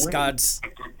that me means away. God's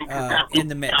in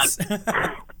the midst.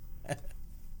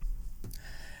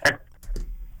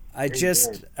 I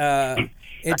just,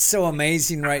 it's so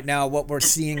amazing right now what we're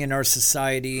seeing in our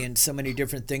society and so many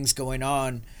different things going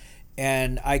on.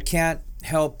 And I can't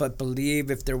help but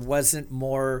believe if there wasn't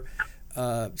more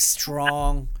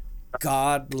strong,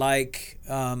 God-like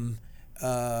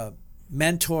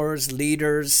mentors,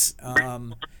 leaders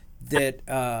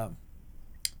that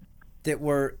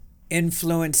were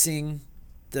influencing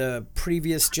the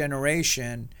previous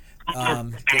generation,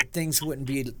 that things wouldn't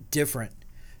be different.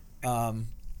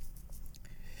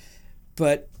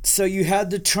 But so you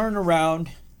had the turnaround,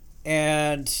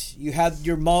 and you had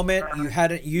your moment. You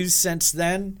hadn't used since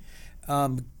then.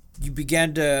 You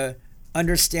began to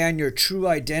understand your true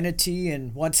identity,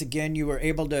 and once again, you were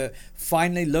able to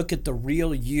finally look at the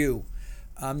real you.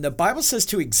 The Bible says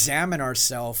to examine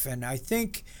ourselves, and I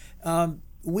think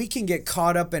we can get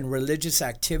caught up in religious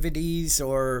activities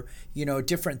or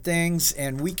different things,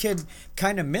 and we could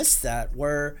kind of miss that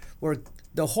where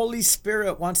the Holy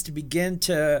Spirit wants to begin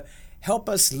to help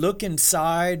us look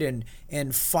inside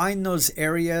and find those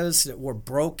areas that we're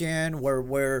broken, where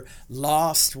we're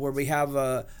lost, where we have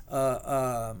a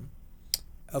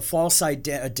false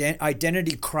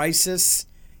identity crisis,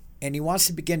 and He wants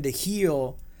to begin to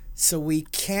heal so we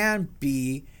can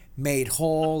be made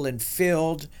whole and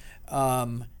filled.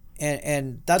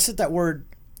 And that's what that word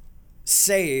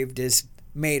saved is,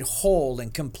 made whole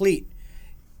and complete.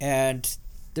 And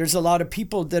there's a lot of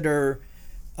people that are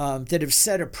that have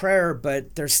said a prayer,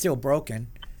 but they're still broken.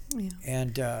 Yeah.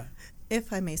 And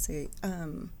If I may say,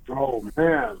 Oh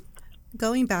man,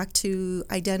 going back to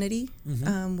identity,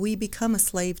 we become a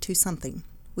slave to something.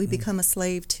 We become a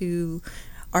slave to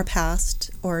our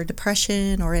past, or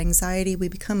depression, or anxiety. We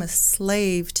become a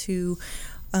slave to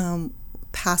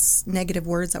past negative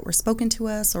words that were spoken to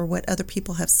us, or what other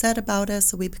people have said about us.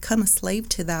 So we become a slave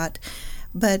to that.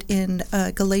 But in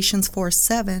Galatians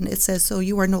 4:7, it says, "So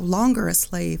you are no longer a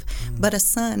slave, but a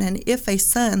son. And if a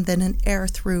son, then an heir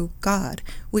through God."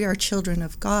 We are children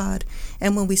of God.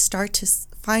 And when we start to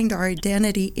find our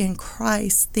identity in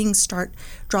Christ, things start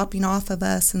dropping off of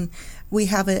us, and we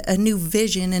have a new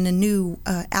vision and a new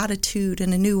attitude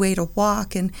and a new way to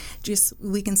walk, and just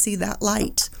we can see that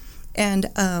light. And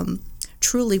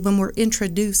truly, when we're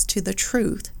introduced to the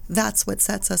truth, that's what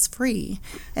sets us free.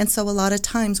 And so a lot of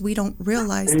times we don't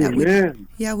realize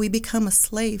that we become a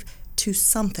slave to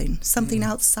something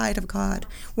outside of God.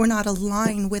 We're not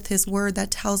aligned with His word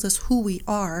that tells us who we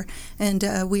are, and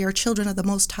we are children of the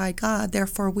Most High God.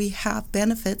 Therefore, we have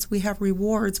benefits, we have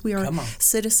rewards, we are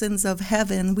citizens of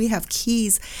heaven, we have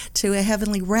keys to a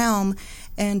heavenly realm,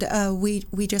 and we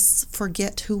just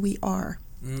forget who we are.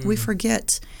 We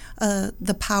forget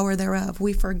the power thereof.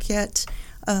 We forget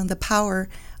the power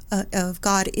of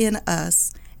God in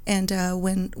us. And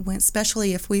when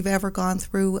especially if we've ever gone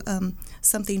through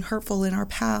something hurtful in our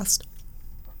past,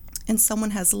 and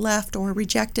someone has left or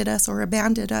rejected us or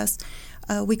abandoned us,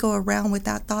 we go around with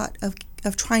that thought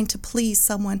of trying to please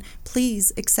someone.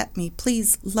 Please accept me.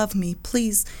 Please love me.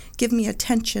 Please give me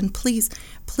attention. Please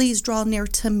draw near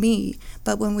to me.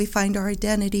 But when we find our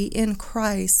identity in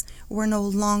Christ, we're no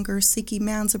longer seeking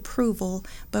man's approval,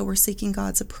 but we're seeking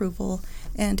God's approval.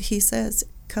 And He says,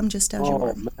 "Come just as you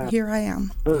are. Man. Here I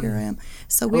am. Here I am."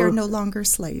 So we are no longer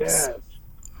slaves. yes,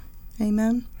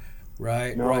 Amen.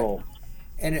 right. no,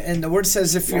 And the word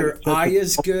says, if your eye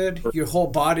is good, your whole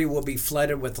body will be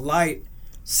flooded with light.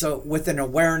 So with an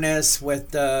awareness,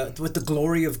 with the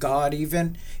glory of God,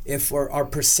 even if our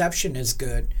perception is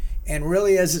good, And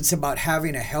really is it's about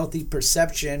having a healthy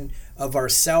perception of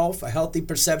ourself, a healthy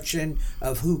perception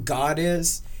of who God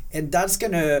is. And that's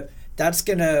gonna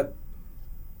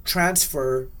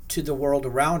transfer to the world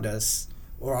around us,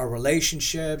 or our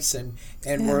relationships, and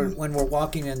when we're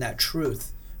walking in that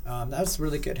truth. That was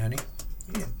really good, honey.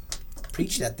 Yeah.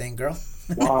 Preach that thing, girl.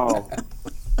 Wow.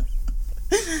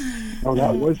 Oh,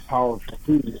 that was powerful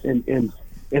too,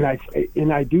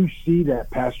 and I do see that,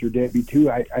 Pastor Debbie,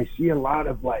 too. I see a lot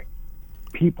of like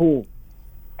people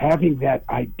having that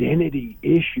identity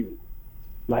issue,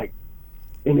 like,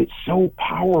 and it's so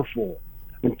powerful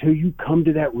until you come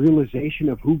to that realization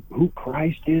of who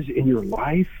Christ is in your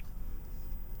life.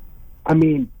 I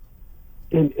mean,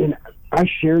 and I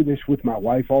share this with my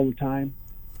wife all the time,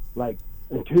 like,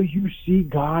 until you see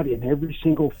God in every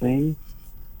single thing,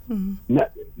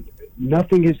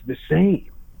 nothing is the same.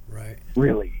 Right.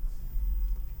 Really.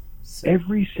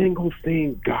 Every single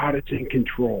thing, God is in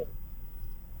control.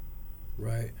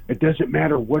 Right. It doesn't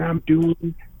matter what I'm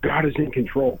doing, God is in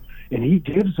control. And He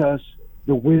gives us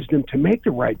the wisdom to make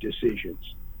the right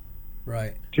decisions.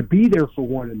 Right. To be there for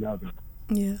one another.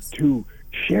 Yes. To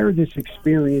share this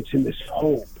experience and this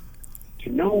hope. To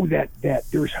know that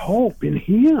there's hope in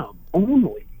Him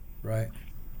only. Right.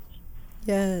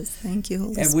 Yes, thank you,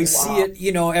 Holy And Spirit. we see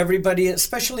it, everybody,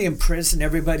 especially in prison,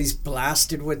 everybody's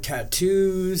blasted with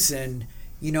tattoos, and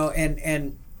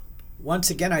and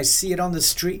once again, I see it on the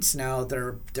streets now.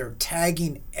 They're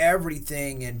tagging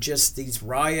everything, and just these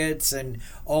riots and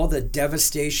all the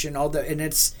devastation, and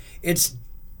it's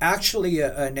actually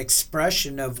an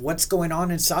expression of what's going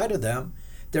on inside of them.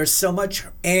 There's so much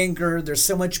anger, there's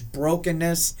so much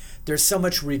brokenness, there's so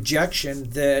much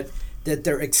rejection that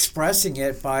they're expressing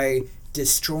it by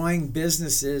destroying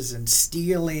businesses and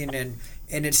stealing, and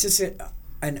it's just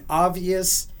an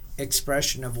obvious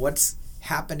expression of what's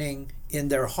happening in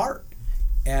their heart.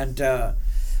 And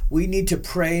we need to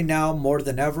pray now more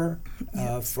than ever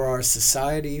for our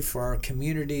society, for our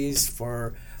communities,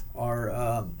 for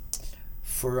our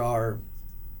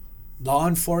law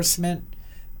enforcement,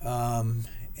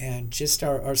 and just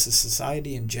our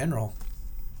society in general.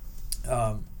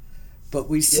 But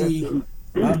we see.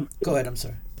 Go ahead. I'm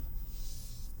sorry.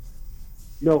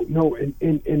 No,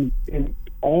 and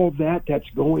all that's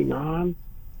going on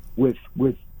with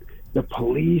the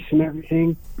police and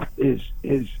everything is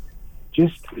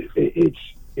just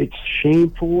it's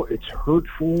shameful, it's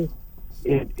hurtful,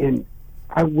 and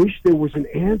I wish there was an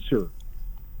answer.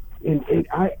 And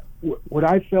what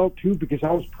I felt too, because I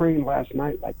was praying last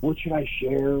night, like, what should I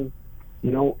share?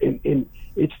 And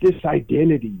it's this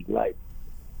identity, like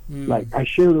I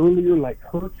shared earlier, like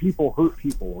hurt people,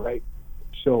 right?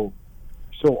 So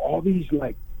all these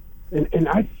and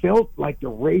I felt like the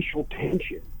racial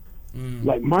tension.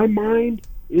 Like my mind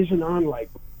isn't on, like,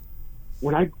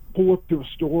 when I pull up to a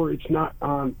store, it's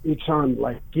on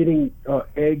like getting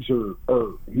eggs or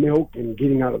milk and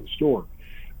getting out of the store.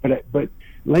 But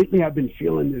lately I've been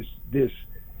feeling this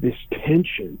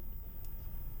tension,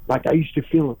 like I used to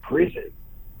feel in prison.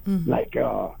 Like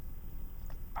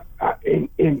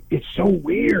and it's so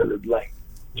weird, like,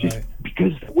 just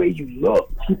because the way you look,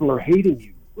 people are hating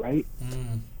you, right?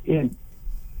 And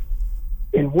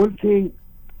one thing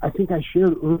I think I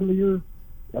shared earlier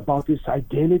about this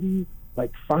identity,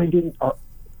 like finding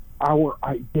our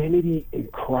identity in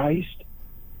Christ,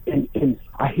 and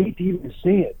I hate to even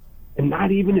say it, and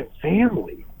not even in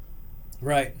family.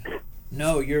 Right.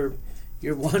 No, you're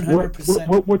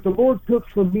 100%. What the Lord took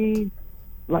from me,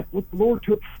 like what the Lord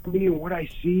took from me and what I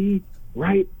see,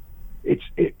 right?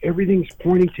 Everything's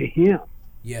pointing to Him.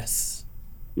 Yes.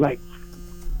 Like,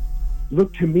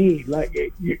 look to me.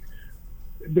 Like,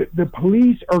 the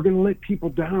police are going to let people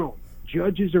down.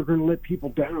 Judges are going to let people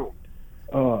down.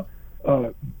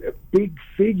 Big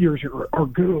figures are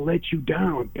going to let you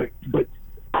down. But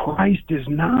Christ is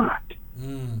not.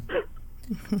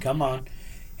 Come on.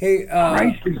 Hey,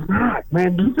 Christ is not,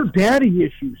 man. These are daddy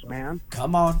issues, man.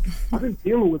 Come on. I've been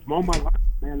dealing with them all my life,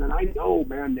 man, and I know,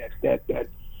 man, that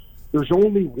there's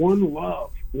only one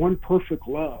love, one perfect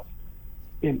love,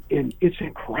 and it's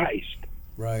in Christ.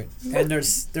 Right. And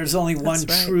there's only one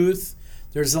truth.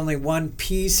 There's only one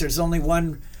peace. There's only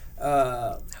one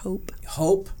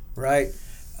hope. Right.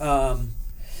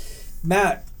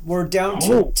 Matt, we're down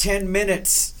to 10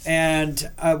 minutes,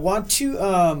 and I want you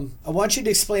to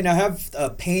explain. I have a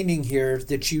painting here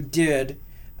that you did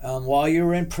while you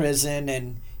were in prison,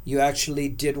 and you actually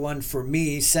did one for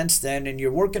me since then, and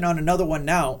you're working on another one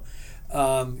now.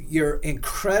 You're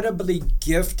incredibly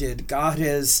gifted. God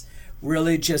has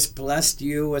really just blessed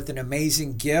you with an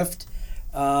amazing gift.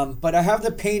 But I have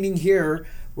the painting here.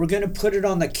 We're going to put it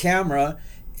on the camera,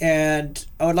 and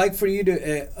I would like for you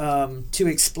to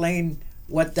explain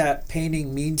what that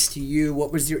painting means to you.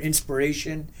 What was your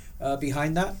inspiration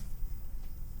behind that?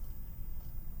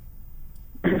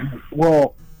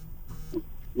 Well,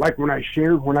 like when I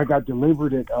shared when I got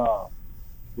delivered at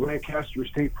Lancaster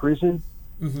State Prison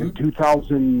in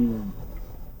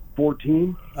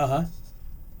 2014.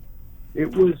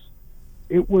 It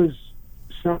was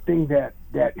something that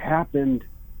happened.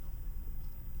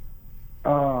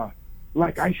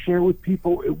 Like I share with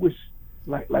people, it was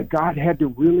like God had to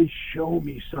really show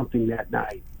me something that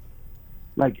night.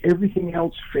 Like everything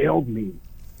else failed me,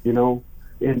 you know,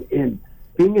 and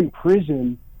being in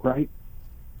prison, right,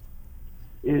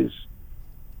 is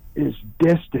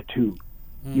destitute.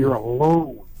 You're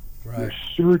alone. Right. You're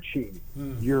searching.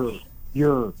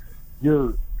 You're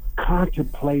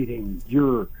contemplating.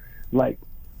 You're like,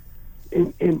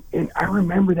 and I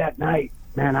remember that night,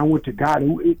 man. I went to God.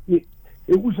 It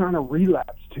was on a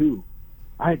relapse too.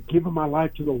 I had given my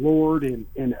life to the Lord, and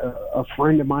a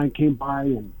friend of mine came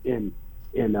by and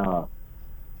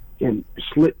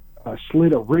slid a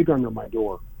rig under my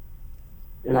door.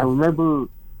 And I remember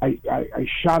I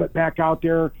shot it back out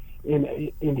there,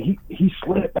 and he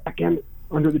slid it back in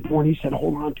under the door, and he said,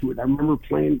 "Hold on to it." I remember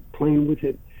playing with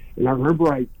it, and I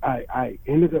remember I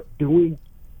ended up doing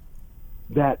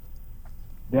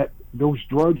those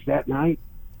drugs that night.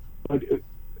 But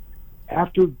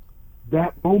after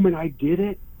that moment I did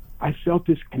it, I felt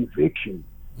this conviction,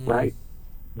 right?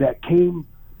 That came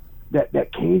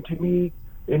to me,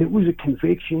 and it was a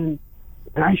conviction.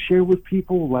 And I share with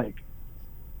people like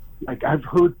I've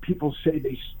heard people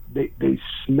say they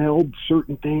smelled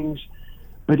certain things,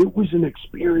 but it was an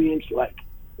experience like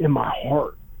in my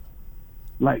heart,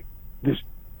 like the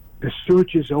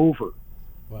search is over.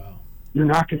 Wow. You're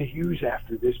not going to use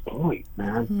after this point,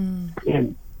 man.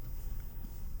 And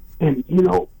you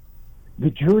know, the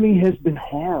journey has been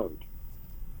hard.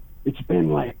 It's been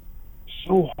like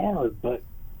so hard, but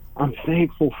I'm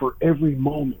thankful for every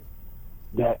moment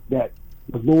that the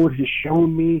Lord has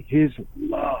shown me His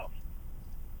love.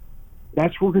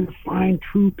 That's where we're going to find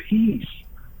true peace.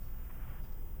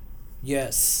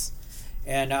 Yes.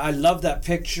 And I love that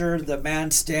picture, the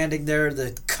man standing there,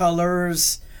 the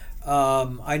colors.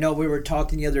 I know we were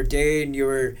talking the other day, and you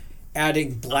were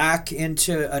adding black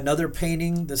into another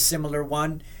painting, the similar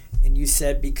one, and you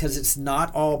said because it's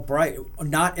not all bright,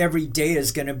 not every day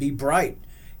is going to be bright.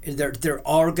 There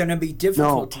are going to be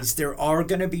difficulties. No. There are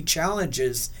going to be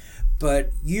challenges,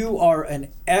 but you are an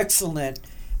excellent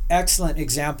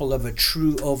example of a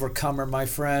true overcomer, my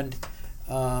friend.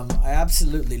 I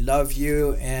absolutely love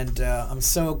you, and I'm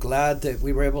so glad that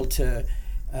we were able to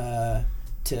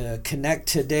connect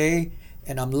today,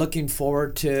 and I'm looking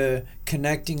forward to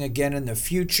connecting again in the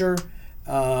future.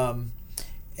 Do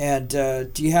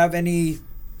you have any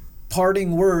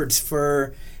parting words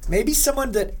for maybe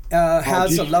someone that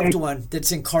has a loved one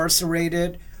that's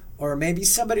incarcerated, or maybe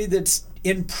somebody that's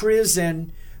in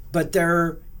prison, but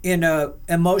they're in a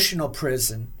emotional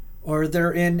prison, or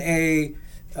they're in a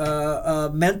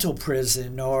mental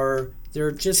prison, or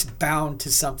they're just bound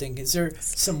to something? Is there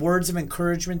some words of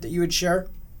encouragement that you would share?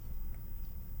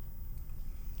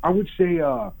 I would say,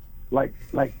 like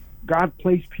God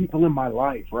placed people in my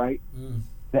life, right,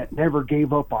 that never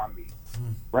gave up on me,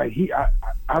 right?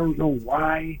 I don't know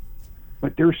why,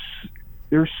 but there's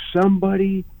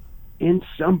somebody in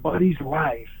somebody's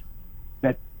life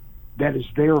that is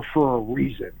there for a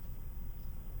reason,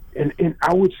 and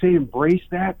I would say embrace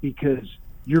that, because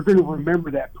you're going to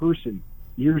remember that person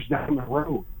years down the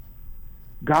road.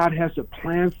 God has a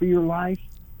plan for your life,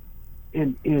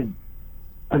 and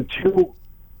until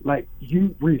like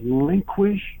you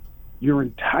relinquish your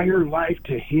entire life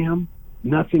to Him,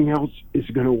 nothing else is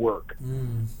going to work.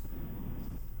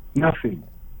 Nothing.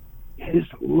 His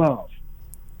love.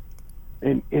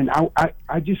 And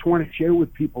I just want to share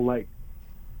with people like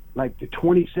the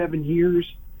 27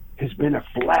 years has been a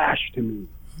flash to me.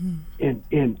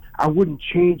 And I wouldn't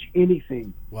change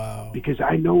anything. Wow. Because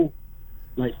I know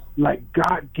like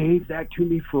God gave that to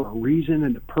me for a reason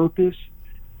and a purpose,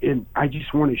 and I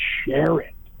just want to share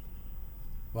it.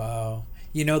 Wow.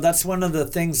 You know, that's one of the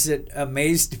things that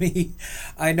amazed me.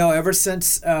 I know ever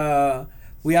since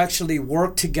we actually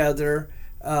worked together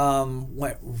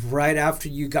right after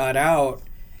you got out,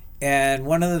 and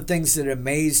one of the things that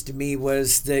amazed me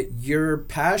was that your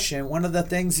passion, one of the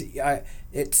things I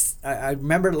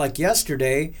remember like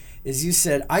yesterday, is you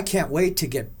said, I can't wait to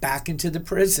get back into the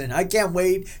prison. I can't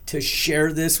wait to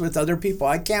share this with other people.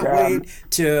 I can't wait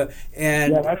to,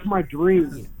 and yeah, that's my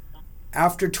dream.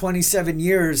 After 27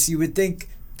 years, you would think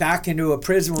back into a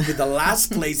prison would be the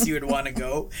last place you would want to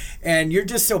go. And you're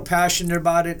just so passionate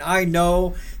about it. I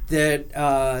know that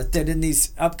that in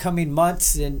these upcoming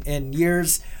months and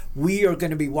years, we are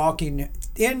going to be walking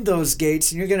in those gates,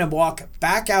 and you're going to walk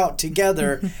back out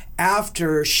together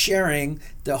after sharing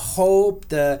the hope,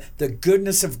 the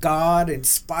goodness of God,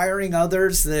 inspiring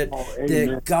others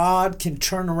that God can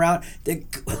turn around,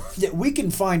 that we can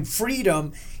find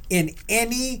freedom in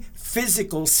any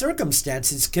physical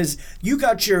circumstances, because you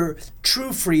got your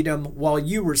true freedom while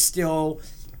you were still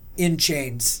in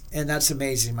chains, and that's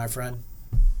amazing, my friend.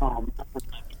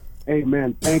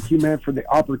 Amen. Thank you, man, for the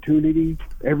opportunity,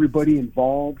 everybody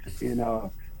involved, and I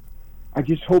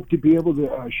just hope to be able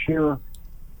to share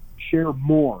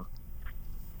more.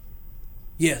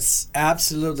 Yes,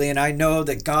 absolutely. And I know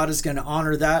that God is going to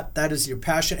honor that. That is your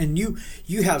passion. And you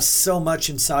have so much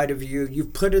inside of you.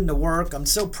 You've put in the work. I'm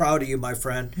so proud of you, my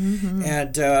friend.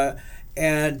 Mm-hmm.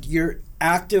 And you're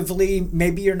actively,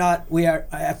 maybe you're not, we are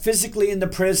physically in the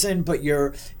prison, but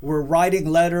we're writing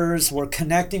letters, we're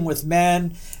connecting with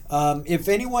men. If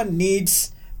anyone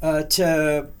needs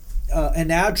an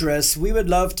address, we would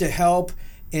love to help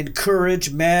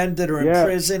encourage men that are in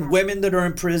prison, women that are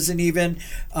in prison even.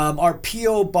 Our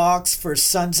P.O. Box for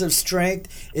Sons of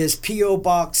Strength is P.O.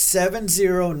 Box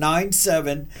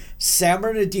 7097, San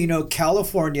Bernardino,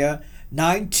 California,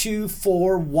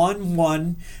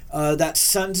 92411. That's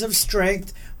Sons of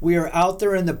Strength. We are out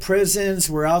there in the prisons.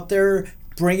 We're out there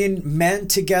bringing men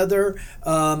together,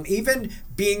 even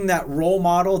being that role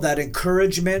model, that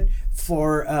encouragement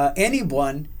for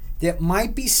anyone that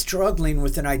might be struggling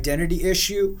with an identity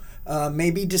issue,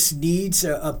 maybe just needs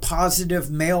a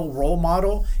positive male role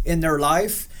model in their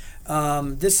life.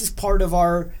 This is part of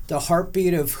the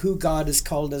heartbeat of who God has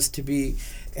called us to be.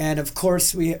 And of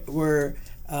course, we're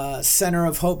Center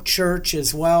of Hope Church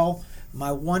as well.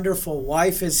 My wonderful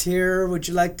wife is here. Would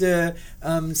you like to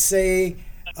say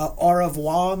au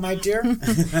revoir, my dear?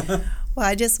 Well,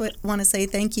 I just want to say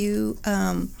thank you.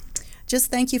 Just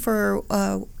thank you for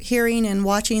hearing and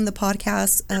watching the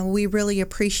podcast. We really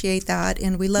appreciate that,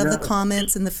 and we love the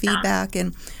comments and the feedback.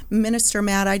 And Minister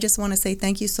Matt, I just want to say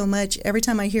thank you so much. Every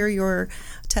time I hear your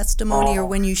testimony or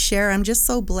when you share, I'm just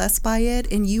so blessed by it,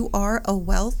 and you are a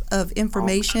wealth of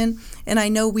information. And I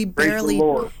know we barely,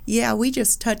 we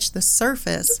just touched the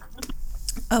surface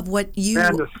of what you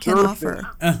can offer.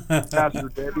 Pastor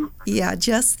Debbie. Yeah,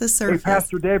 just the surface. Hey,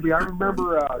 Pastor Debbie, I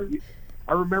remember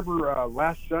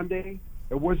last Sunday.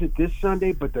 It wasn't this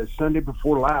Sunday, but the Sunday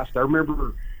before last. I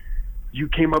remember you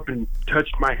came up and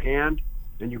touched my hand,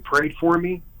 and you prayed for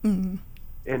me. Mm-hmm.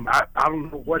 And I don't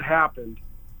know what happened,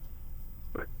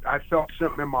 but I felt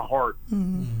something in my heart.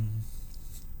 Mm-hmm.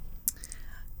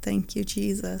 Thank you,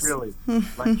 Jesus. Really,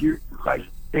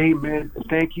 amen.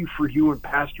 Thank you for you and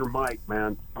Pastor Mike,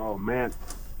 man. Oh man,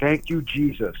 thank you,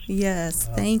 Jesus. Yes,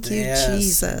 thank you,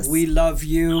 Jesus. We love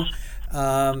you.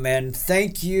 And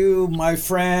thank you, my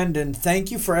friend, and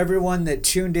thank you for everyone that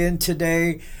tuned in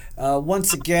today.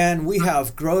 Once again, we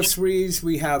have groceries,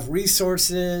 we have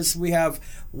resources, we have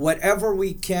whatever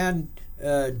we can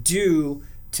do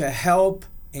to help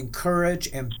encourage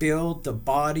and build the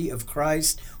body of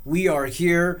Christ. We are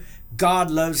here.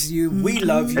 God loves you. We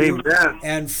love you. Amen.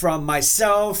 And from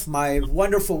myself, my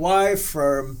wonderful wife,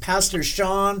 from Pastor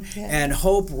Sean and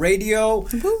Hope Radio,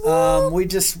 we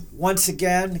just, once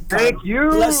again, God thank you.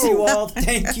 Bless you all.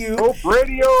 Thank you. Hope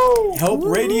Radio. Hope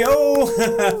Radio.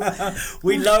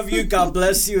 We love you. God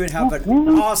bless you, and have an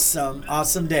awesome,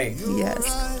 awesome day.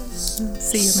 Yes.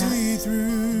 See you, Matt. See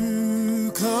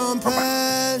through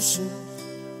compassion.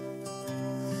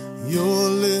 Your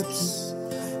lips,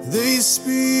 they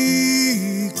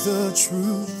speak the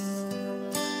truth.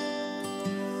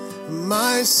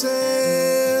 My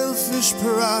selfish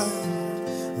pride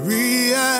reacts.